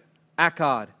 Erech,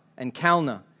 Akkad, and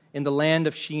Calneh in the land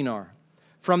of Shinar.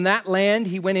 From that land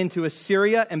he went into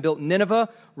Assyria and built Nineveh,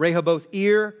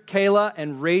 Rehoboth-Ir, Calah,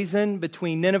 and Resen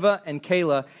between Nineveh and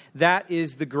Calah. That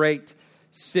is the great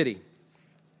city.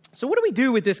 So what do we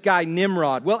do with this guy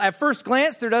Nimrod? Well, at first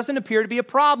glance, there doesn't appear to be a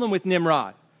problem with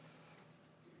Nimrod.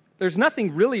 There's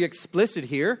nothing really explicit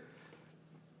here.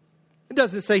 It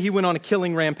doesn't say he went on a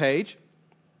killing rampage.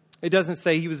 It doesn't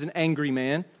say he was an angry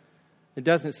man. It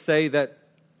doesn't say that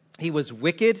he was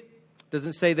wicked. It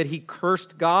doesn't say that he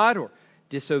cursed God or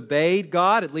disobeyed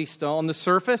God, at least on the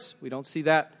surface. We don't see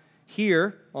that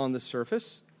here on the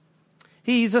surface.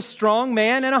 He's a strong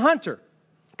man and a hunter.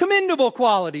 Commendable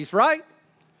qualities, right?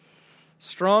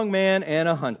 strong man and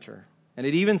a hunter. And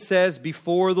it even says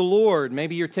before the Lord.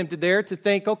 Maybe you're tempted there to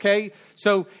think, okay,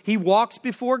 so he walks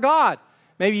before God.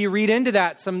 Maybe you read into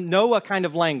that some Noah kind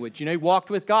of language. He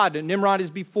walked with God, and Nimrod is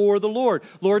before the Lord.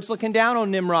 Lord's looking down on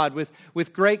Nimrod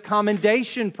with great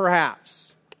commendation,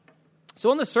 perhaps. So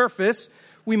on the surface,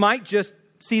 we might just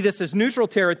see this as neutral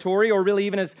territory, or really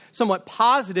even as somewhat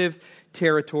positive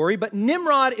territory. But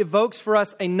Nimrod evokes for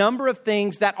us a number of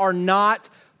things that are not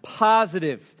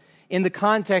positive in the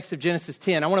context of Genesis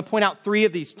 10. I want to point out 3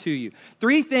 of these to you.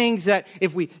 3 things that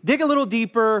if we dig a little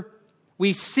deeper,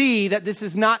 we see that this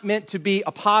is not meant to be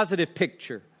a positive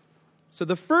picture. So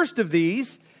the first of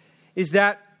these is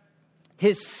that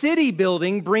his city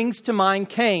building brings to mind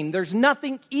Cain. There's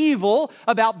nothing evil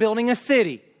about building a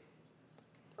city.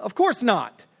 Of course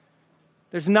not.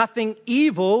 There's nothing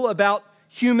evil about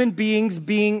human beings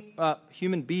being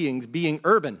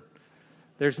urban.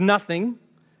 There's nothing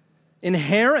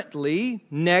inherently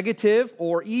negative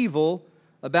or evil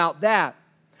about that.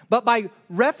 But by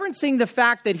referencing the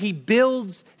fact that he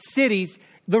builds cities,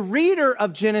 the reader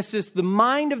of Genesis, the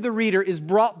mind of the reader is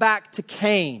brought back to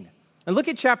Cain. And look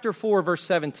at chapter 4, verse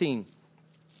 17.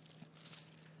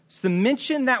 It's the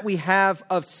mention that we have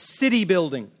of city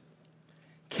building.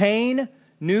 Cain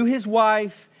knew his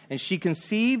wife, and she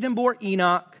conceived and bore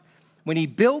Enoch. When he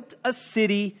built a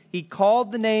city, he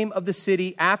called the name of the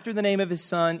city after the name of his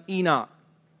son, Enoch.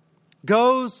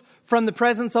 Goes from the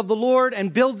presence of the Lord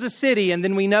and builds a city, and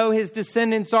then we know his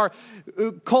descendants are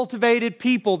cultivated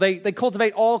people. They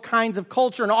cultivate all kinds of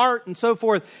culture and art and so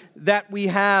forth that we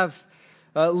have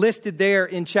listed there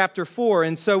in chapter 4.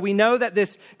 And so we know that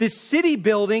this city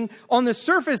building on the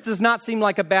surface does not seem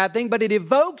like a bad thing, but it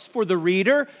evokes for the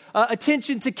reader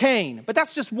attention to Cain. But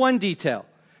that's just one detail.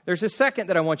 There's a second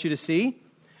that I want you to see.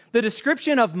 The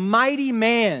description of mighty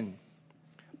man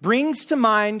brings to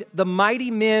mind the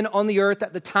mighty men on the earth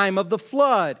at the time of the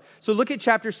flood. So look at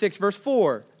chapter 6, verse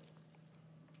 4.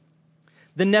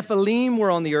 The Nephilim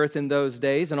were on the earth in those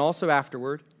days and also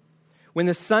afterward, when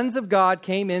the sons of God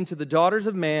came in to the daughters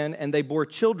of man, and they bore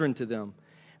children to them.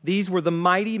 These were the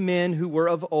mighty men who were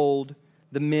of old,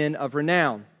 the men of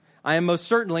renown. I am most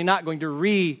certainly not going to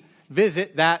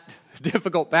revisit that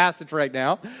difficult passage right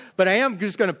now, but I am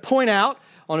just going to point out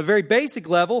on a very basic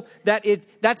level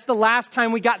that's the last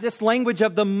time we got this language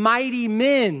of the mighty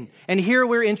men. And here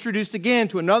we're introduced again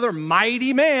to another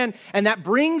mighty man, and that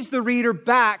brings the reader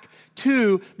back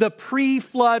to the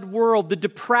pre-flood world, the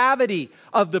depravity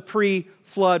of the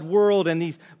pre-flood world. And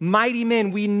these mighty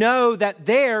men, we know that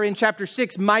there in chapter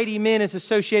 6, mighty men is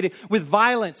associated with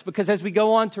violence, because as we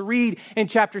go on to read in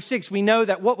chapter 6, we know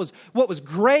that what was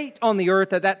great on the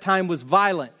earth at that time was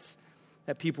violence,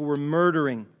 that people were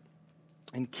murdering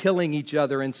and killing each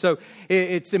other. And so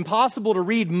it's impossible to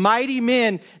read mighty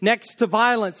men next to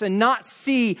violence and not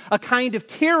see a kind of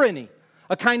tyranny,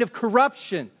 a kind of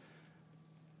corruption,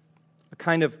 a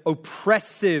kind of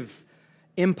oppressive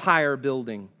empire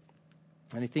building.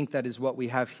 And I think that is what we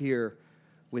have here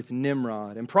with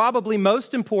Nimrod. And probably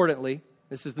most importantly,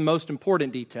 this is the most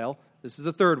important detail, this is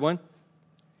the third one,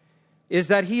 is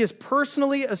that he is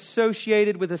personally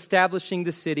associated with establishing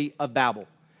the city of Babel.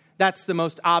 That's the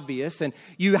most obvious. And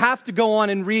you have to go on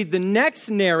and read the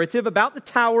next narrative about the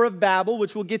Tower of Babel,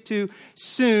 which we'll get to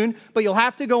soon. But you'll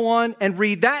have to go on and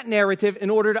read that narrative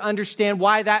in order to understand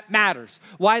why that matters,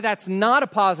 why that's not a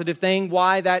positive thing,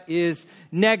 why that is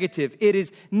negative. It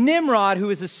is Nimrod who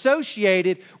is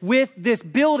associated with this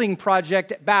building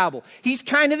project at Babel. He's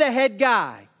kind of the head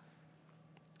guy.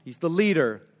 He's the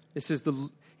leader. He's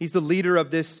the leader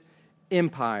of this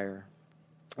empire.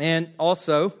 And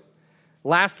also,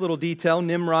 last little detail,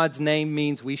 Nimrod's name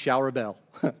means we shall rebel.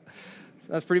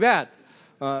 That's pretty bad.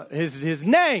 His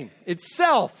name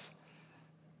itself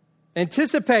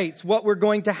anticipates what we're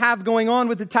going to have going on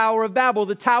with the Tower of Babel.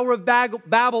 The Tower of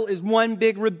Babel is one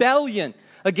big rebellion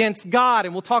against God,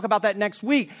 and we'll talk about that next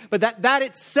week. But that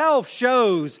itself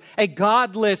shows a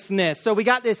godlessness. So we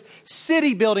got this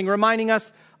city building reminding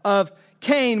us of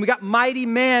Cain. We got mighty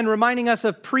man reminding us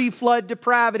of pre-flood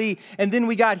depravity. And then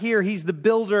we got here, he's the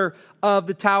builder of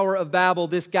the Tower of Babel,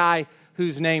 this guy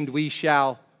who's named we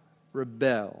shall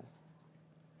rebel.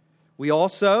 We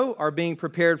also are being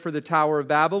prepared for the Tower of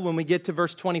Babel when we get to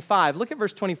verse 25. Look at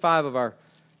verse 25 of our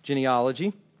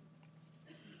genealogy.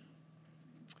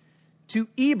 To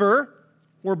Eber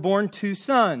were born 2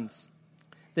 sons.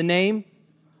 The name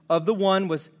of the one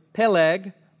was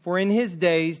Peleg, for in his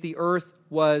days the earth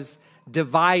was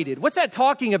divided. What's that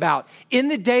talking about? In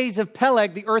the days of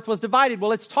Peleg, the earth was divided.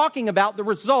 Well, it's talking about the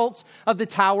results of the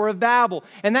Tower of Babel.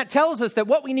 And that tells us that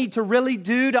what we need to really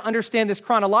do to understand this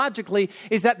chronologically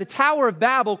is that the Tower of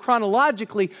Babel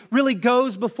chronologically really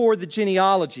goes before the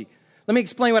genealogy. Let me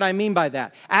explain what I mean by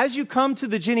that. As you come to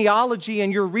the genealogy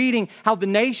and you're reading how the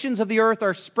nations of the earth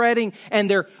are spreading and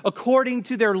they're according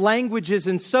to their languages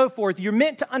and so forth, you're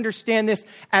meant to understand this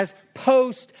as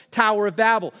post-Tower of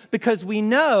Babel, because we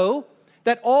know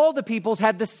that all the peoples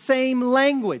had the same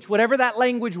language. Whatever that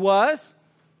language was,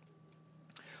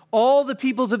 all the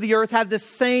peoples of the earth had the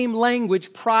same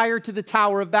language prior to the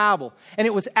Tower of Babel. And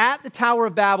it was at the Tower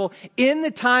of Babel in the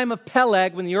time of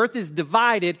Peleg when the earth is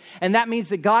divided. And that means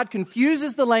that God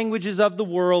confuses the languages of the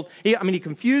world. He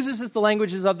confuses the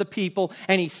languages of the people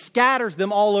and he scatters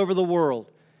them all over the world.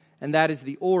 And that is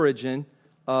the origin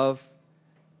of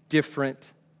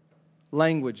different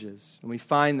languages. And we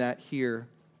find that here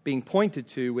being pointed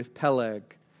to with Peleg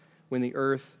when the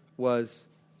earth was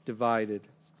divided.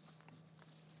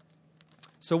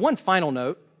 So one final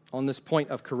note on this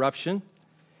point of corruption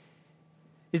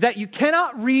is that you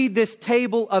cannot read this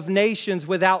table of nations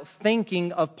without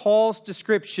thinking of Paul's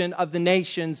description of the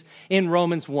nations in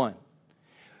Romans 1.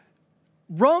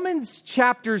 Romans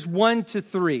chapters 1 to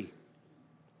 3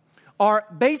 are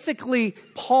basically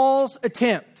Paul's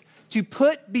attempt to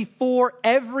put before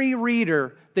every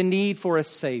reader the need for a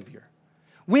Savior.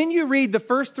 When you read the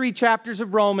first 3 chapters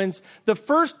of Romans, the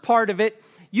first part of it,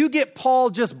 you get Paul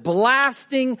just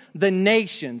blasting the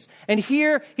nations. And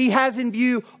here he has in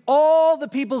view all the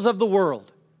peoples of the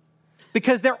world,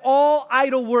 because they're all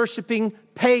idol-worshiping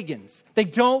pagans. They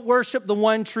don't worship the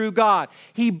one true God.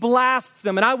 He blasts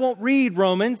them. And I won't read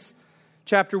Romans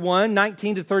chapter 1,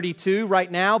 19 to 32 right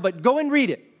now, but go and read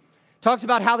it. Talks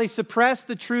about how they suppress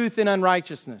the truth in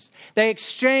unrighteousness. They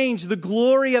exchange the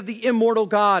glory of the immortal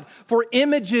God for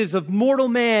images of mortal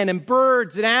man and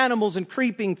birds and animals and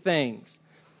creeping things.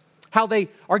 How they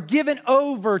are given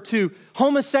over to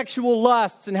homosexual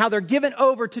lusts and how they're given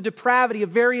over to depravity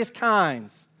of various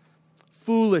kinds.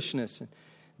 Foolishness and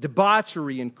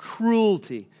debauchery and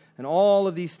cruelty and all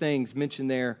of these things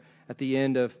mentioned there at the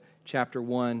end of chapter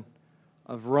 1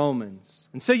 of Romans.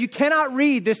 And so you cannot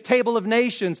read this table of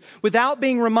nations without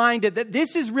being reminded that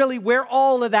this is really where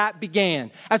all of that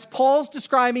began. As Paul's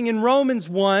describing in Romans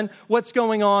 1 what's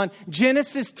going on,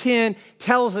 Genesis 10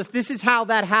 tells us this is how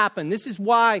that happened. This is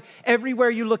why everywhere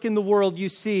you look in the world you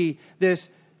see this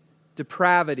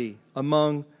depravity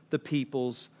among the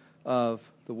peoples of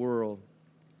the world.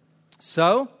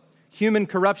 So, human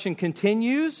corruption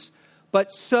continues,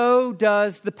 but so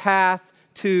does the path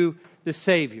to the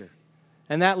Savior.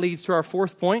 And that leads to our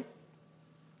fourth point,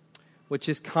 which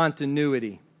is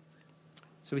continuity.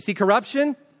 So we see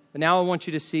corruption, but now I want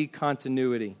you to see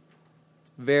continuity.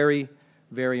 Very,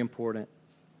 very important.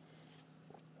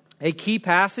 A key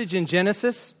passage in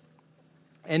Genesis,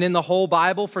 and in the whole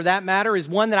Bible for that matter, is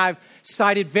one that I've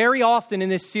cited very often in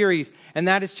this series, and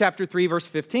that is chapter 3, verse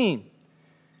 15.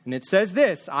 And it says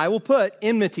this, I will put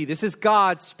enmity. This is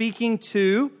God speaking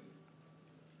to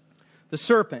the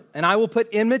serpent. And I will put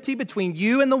enmity between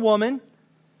you and the woman,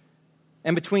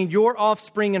 and between your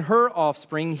offspring and her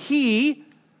offspring. He,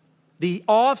 the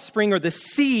offspring or the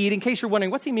seed, in case you're wondering,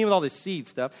 what's he mean with all this seed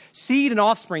stuff? Seed and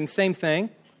offspring, same thing.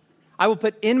 I will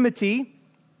put enmity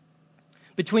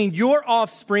between your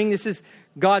offspring. This is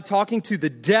God talking to the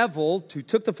devil who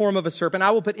took the form of a serpent.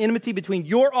 I will put enmity between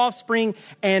your offspring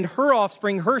and her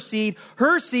offspring, her seed.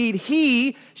 Her seed,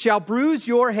 he shall bruise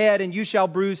your head and you shall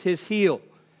bruise his heel.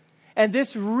 And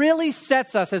this really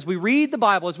sets us, as we read the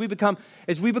Bible, as we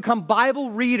become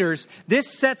Bible readers, this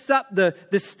sets up the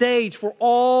stage for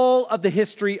all of the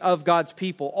history of God's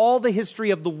people, all the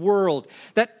history of the world,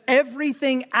 that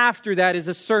everything after that is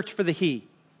a search for the he,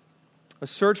 a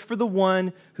search for the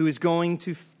one who is going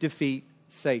to defeat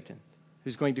Satan,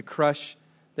 who's going to crush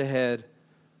the head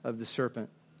of the serpent.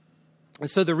 And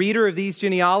so the reader of these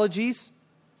genealogies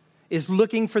is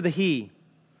looking for the he,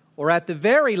 or at the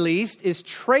very least, is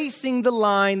tracing the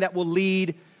line that will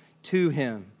lead to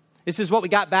him. This is what we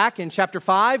got back in chapter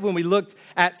 5 when we looked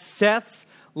at Seth's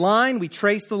line. We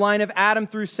traced the line of Adam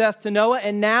through Seth to Noah.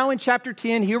 And now in chapter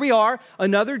 10, here we are,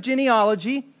 another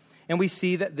genealogy, and we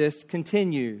see that this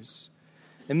continues.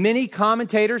 And many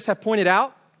commentators have pointed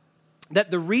out that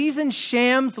the reason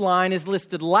Shem's line is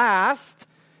listed last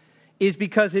is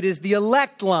because it is the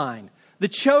elect line, the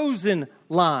chosen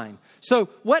line. So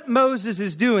what Moses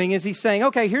is doing is he's saying,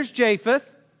 okay, here's Japheth,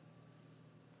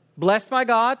 blessed by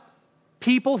God,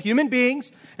 people, human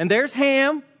beings. And there's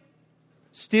Ham,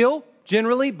 still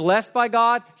generally blessed by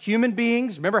God, human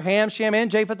beings. Remember, Ham, Shem, and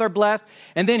Japheth are blessed.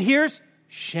 And then here's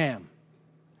Shem.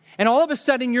 And all of a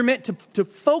sudden, you're meant to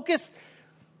focus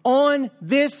on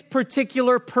this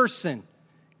particular person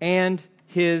and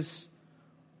his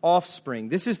offspring.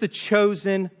 This is the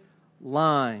chosen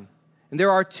line. And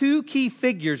there are two key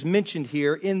figures mentioned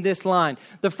here in this line.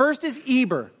 The first is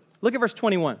Eber. Look at verse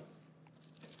 21.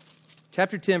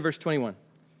 Chapter 10, verse 21.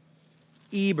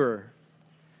 Eber.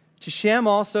 To Shem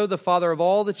also, the father of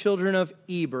all the children of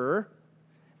Eber,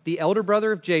 the elder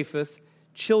brother of Japheth,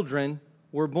 children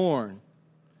were born.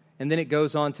 And then it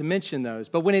goes on to mention those.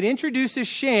 But when it introduces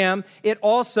Shem, it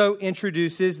also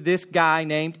introduces this guy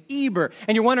named Eber.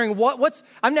 And you're wondering,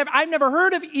 I've never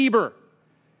heard of Eber.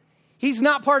 He's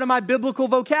not part of my biblical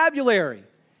vocabulary.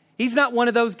 He's not one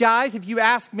of those guys, if you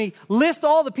ask me, list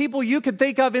all the people you could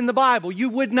think of in the Bible, you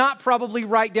would not probably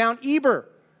write down Eber.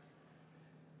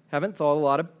 Haven't thought a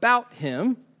lot about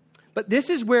him. But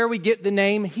this is where we get the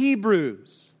name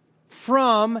Hebrews,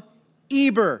 from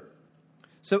Eber.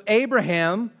 So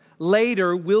Abraham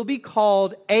later will be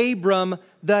called Abram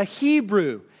the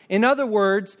Hebrew. In other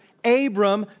words,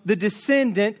 Abram, the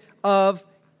descendant of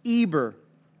Eber.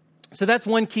 So that's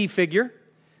one key figure.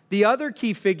 The other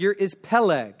key figure is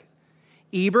Peleg.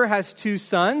 Eber has two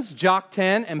sons,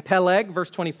 Joktan and Peleg, verse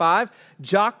 25.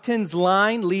 Joktan's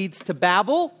line leads to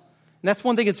Babel. And that's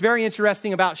one thing that's very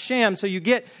interesting about Shem. So you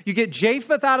get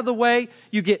Japheth out of the way,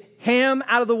 you get Ham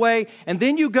out of the way, and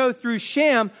then you go through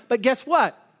Shem. But guess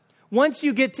what? Once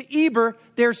you get to Eber,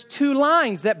 there's two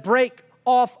lines that break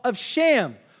off of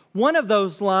Shem. One of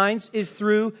those lines is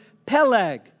through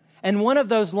Peleg, and one of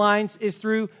those lines is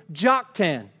through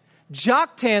Joktan.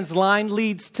 Joktan's line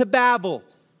leads to Babel,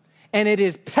 and it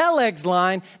is Peleg's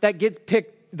line that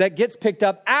gets picked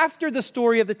up after the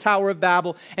story of the Tower of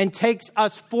Babel and takes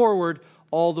us forward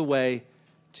all the way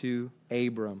to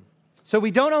Abram. So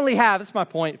we don't only have, this is my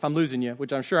point, if I'm losing you,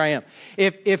 which I'm sure I am.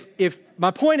 If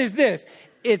my point is this,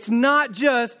 it's not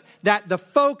just that the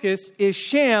focus is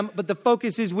Shem, but the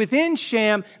focus is within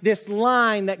Shem, this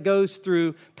line that goes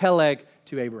through Peleg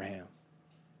to Abraham,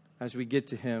 as we get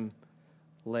to him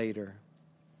later.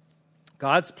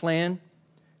 God's plan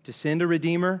to send a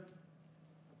Redeemer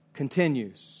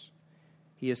continues.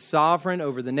 He is sovereign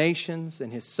over the nations,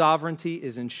 and his sovereignty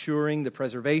is ensuring the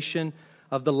preservation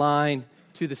of the line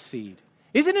to the seed.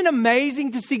 Isn't it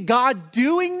amazing to see God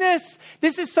doing this?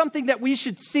 This is something that we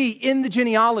should see in the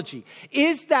genealogy.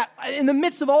 Is that in the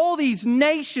midst of all these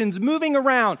nations moving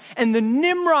around and the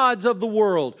Nimrods of the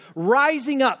world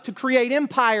rising up to create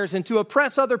empires and to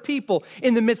oppress other people,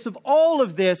 in the midst of all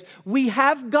of this, we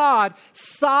have God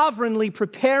sovereignly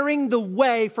preparing the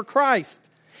way for Christ.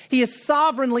 He is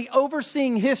sovereignly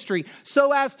overseeing history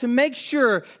so as to make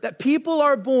sure that people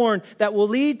are born that will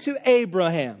lead to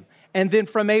Abraham. And then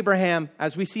from Abraham,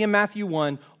 as we see in Matthew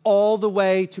 1, all the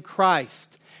way to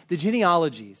Christ. The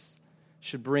genealogies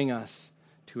should bring us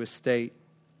to a state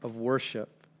of worship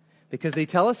because they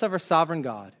tell us of our sovereign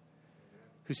God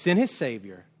who sent his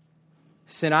Savior,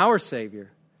 sent our Savior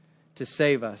to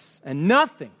save us. And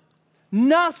nothing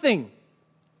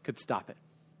could stop it.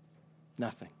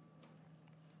 Nothing.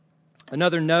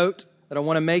 Another note that I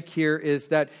want to make here is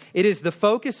that it is the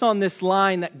focus on this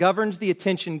line that governs the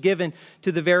attention given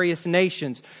to the various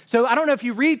nations. So I don't know if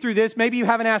you read through this, maybe you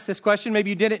haven't asked this question, maybe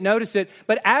you didn't notice it,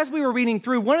 but as we were reading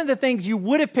through, one of the things you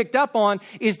would have picked up on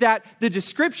is that the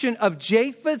description of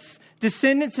Japheth's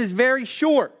descendants is very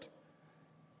short.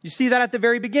 You see that at the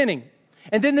very beginning.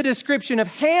 And then the description of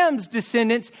Ham's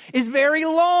descendants is very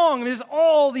long. There's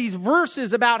all these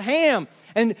verses about Ham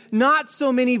and not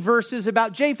so many verses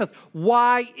about Japheth.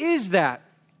 Why is that?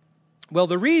 Well,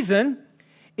 the reason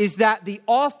is that the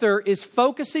author is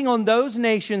focusing on those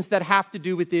nations that have to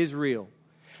do with Israel.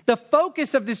 The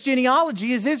focus of this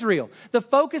genealogy is Israel. The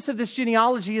focus of this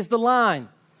genealogy is the line.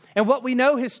 And what we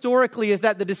know historically is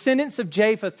that the descendants of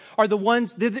Japheth are the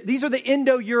ones, these are the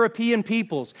Indo-European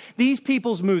peoples. These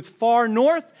peoples moved far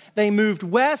north, they moved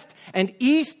west and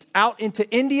east out into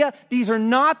India. These are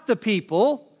not the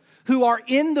people who are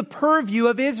in the purview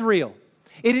of Israel.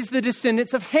 It is the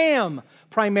descendants of Ham,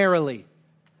 primarily,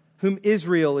 whom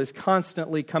Israel is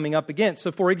constantly coming up against.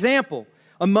 So, for example,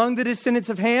 among the descendants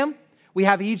of Ham, we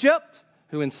have Egypt,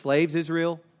 who enslaves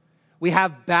Israel. We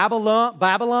have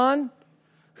Babylon,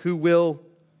 who will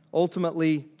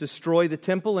ultimately destroy the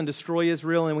temple and destroy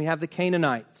Israel. And we have the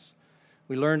Canaanites.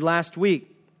 We learned last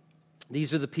week,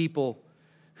 these are the people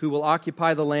who will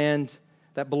occupy the land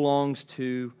that belongs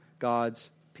to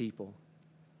God's people.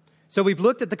 So we've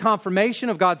looked at the confirmation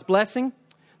of God's blessing,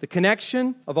 the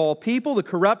connection of all people, the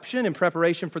corruption and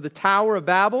preparation for the Tower of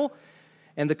Babel,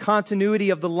 and the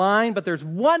continuity of the line. But there's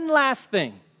one last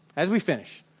thing as we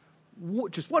finish,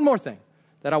 just one more thing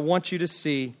that I want you to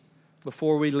see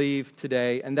before we leave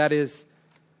today, and that is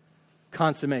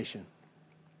consummation.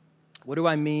 What do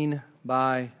I mean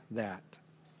by that?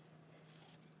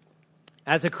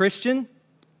 As a Christian,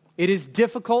 it is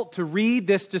difficult to read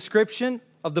this description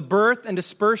of the birth and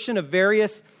dispersion of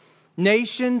various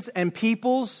nations and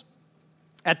peoples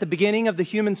at the beginning of the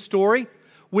human story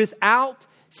without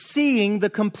seeing the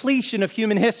completion of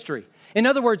human history. In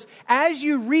other words, as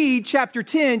you read chapter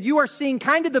 10, you are seeing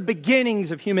kind of the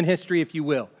beginnings of human history, if you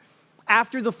will.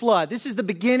 After the flood. This is the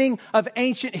beginning of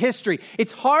ancient history.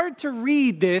 It's hard to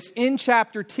read this in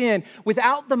chapter 10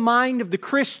 without the mind of the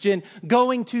Christian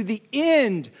going to the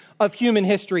end of human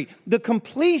history, the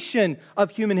completion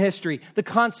of human history, the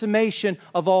consummation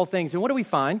of all things. And what do we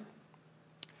find?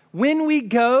 When we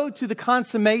go to the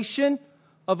consummation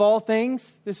of all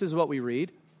things, this is what we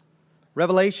read.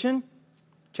 Revelation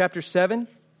chapter 7,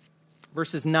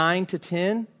 verses 9 to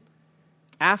 10.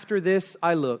 After this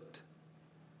I looked,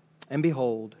 and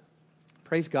behold,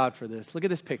 praise God for this. Look at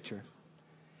this picture.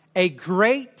 A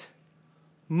great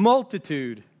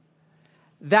multitude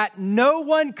that no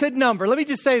one could number. Let me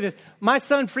just say this. My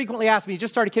son frequently asks me, he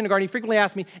just started kindergarten, he frequently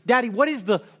asks me, Daddy, what is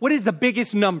the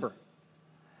biggest number?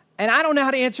 And I don't know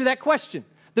how to answer that question.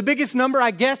 The biggest number,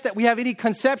 I guess, that we have any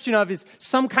conception of is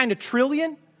some kind of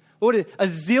trillion, or a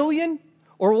zillion,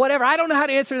 or whatever. I don't know how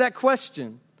to answer that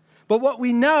question. But what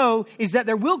we know is that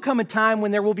there will come a time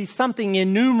when there will be something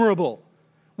innumerable.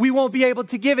 We won't be able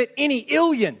to give it any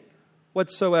illion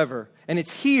whatsoever. And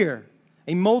it's here,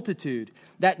 a multitude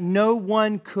that no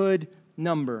one could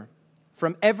number.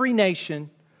 From every nation,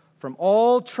 from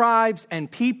all tribes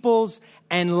and peoples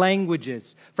and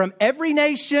languages. From every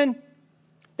nation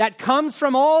that comes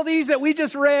from all these that we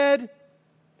just read,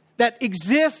 that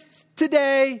exists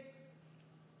today.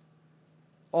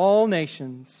 All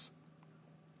nations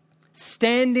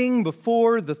standing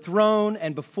before the throne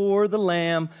and before the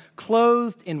Lamb,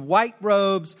 clothed in white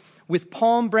robes, with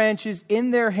palm branches in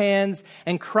their hands,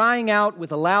 and crying out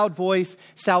with a loud voice,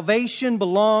 salvation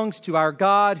belongs to our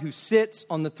God who sits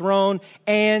on the throne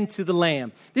and to the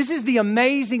Lamb. This is the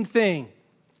amazing thing,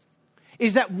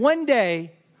 is that one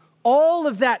day, all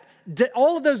of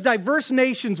those diverse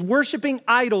nations worshiping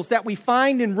idols that we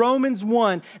find in Romans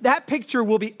 1, that picture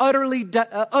will be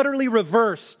utterly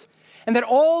reversed. And that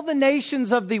all the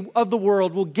nations of the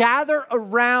world will gather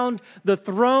around the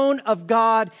throne of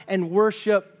God and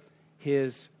worship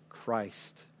His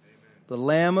Christ. Amen. The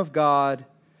Lamb of God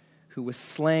who was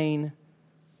slain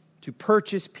to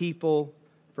purchase people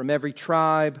from every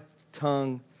tribe,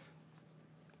 tongue,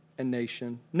 and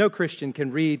nation. No Christian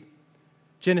can read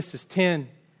Genesis 10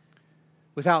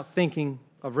 without thinking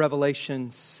of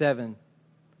Revelation 7.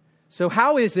 So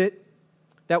how is it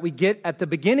that we get at the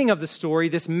beginning of the story,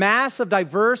 this mass of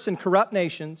diverse and corrupt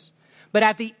nations, but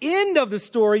at the end of the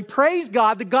story, praise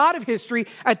God, the God of history,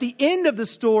 at the end of the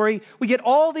story, we get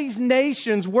all these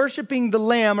nations worshiping the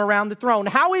Lamb around the throne.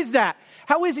 How is that?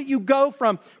 How is it you go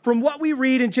from what we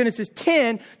read in Genesis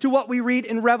 10 to what we read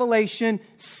in Revelation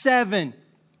 7?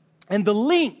 And the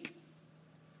link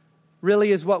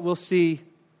really is what we'll see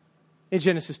in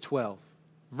Genesis 12.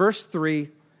 Verse 3,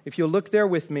 if you'll look there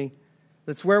with me,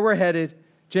 that's where we're headed.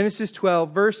 Genesis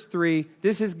 12, verse 3,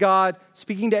 this is God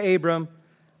speaking to Abram.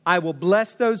 I will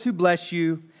bless those who bless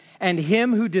you, and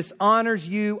him who dishonors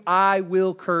you, I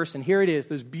will curse. And here it is,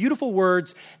 those beautiful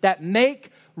words that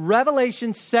make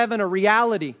Revelation 7 a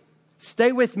reality.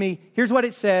 Stay with me. Here's what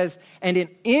it says. And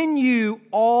in you,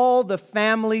 all the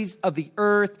families of the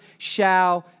earth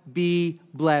shall be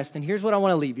blessed. And here's what I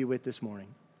want to leave you with this morning.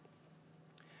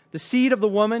 The seed of the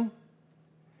woman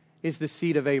is the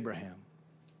seed of Abraham.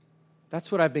 That's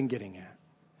what I've been getting at.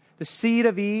 The seed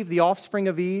of Eve, the offspring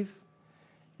of Eve,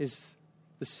 is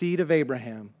the seed of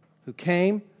Abraham, who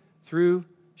came through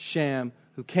Shem,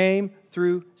 who came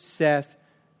through Seth,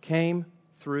 came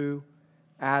through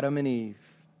Adam and Eve.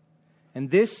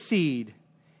 And this seed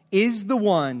is the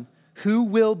one who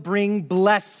will bring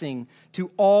blessing to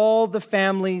all the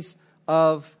families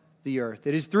of the earth.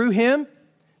 It is through him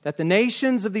that the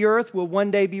nations of the earth will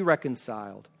one day be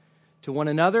reconciled to one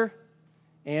another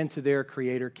and to their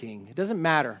Creator King. It doesn't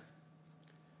matter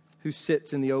who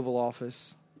sits in the Oval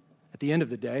Office at the end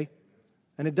of the day.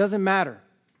 And it doesn't matter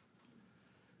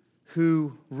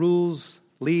who rules,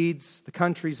 leads the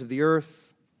countries of the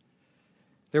earth.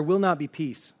 There will not be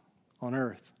peace on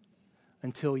earth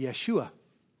until Yeshua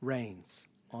reigns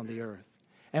on the earth.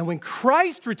 And when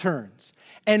Christ returns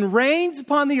and reigns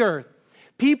upon the earth,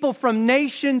 people from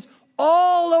nations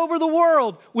all over the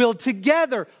world will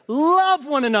together love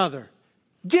one another,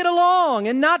 get along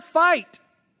and not fight.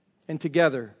 And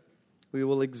together we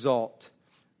will exalt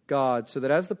God, so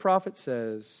that as the prophet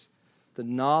says, the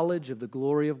knowledge of the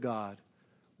glory of God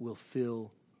will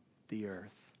fill the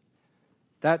earth.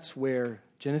 That's where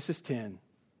Genesis 10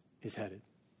 is headed.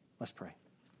 Let's pray.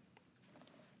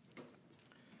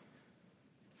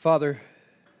 Father,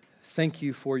 thank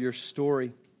you for your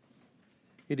story.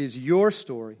 It is your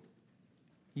story.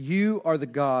 You are the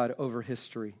God over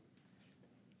history.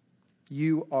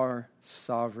 You are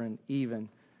sovereign even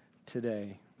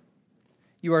today.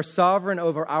 You are sovereign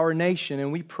over our nation,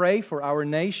 and we pray for our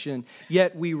nation,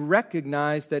 yet we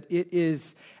recognize that it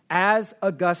is, as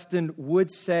Augustine would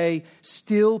say,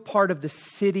 still part of the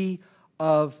city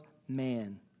of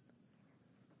man.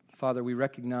 Father, we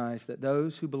recognize that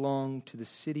those who belong to the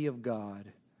city of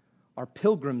God are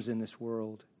pilgrims in this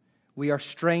world. We are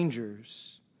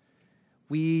strangers.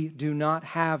 We do not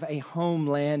have a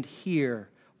homeland here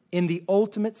in the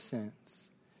ultimate sense.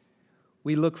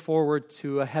 We look forward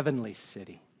to a heavenly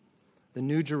city, the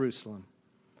New Jerusalem,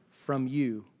 from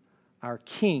you, our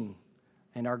King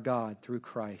and our God, through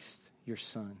Christ, your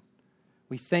Son.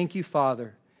 We thank you,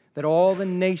 Father, that all the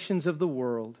nations of the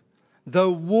world, though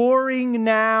warring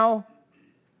now,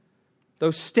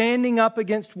 though standing up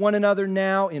against one another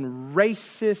now in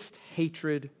racist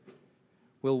hatred,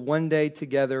 will one day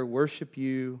together worship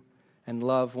you and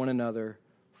love one another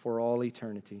for all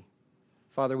eternity.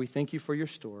 Father, we thank you for your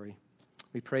story.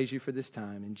 We praise you for this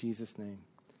time. In Jesus' name,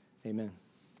 amen.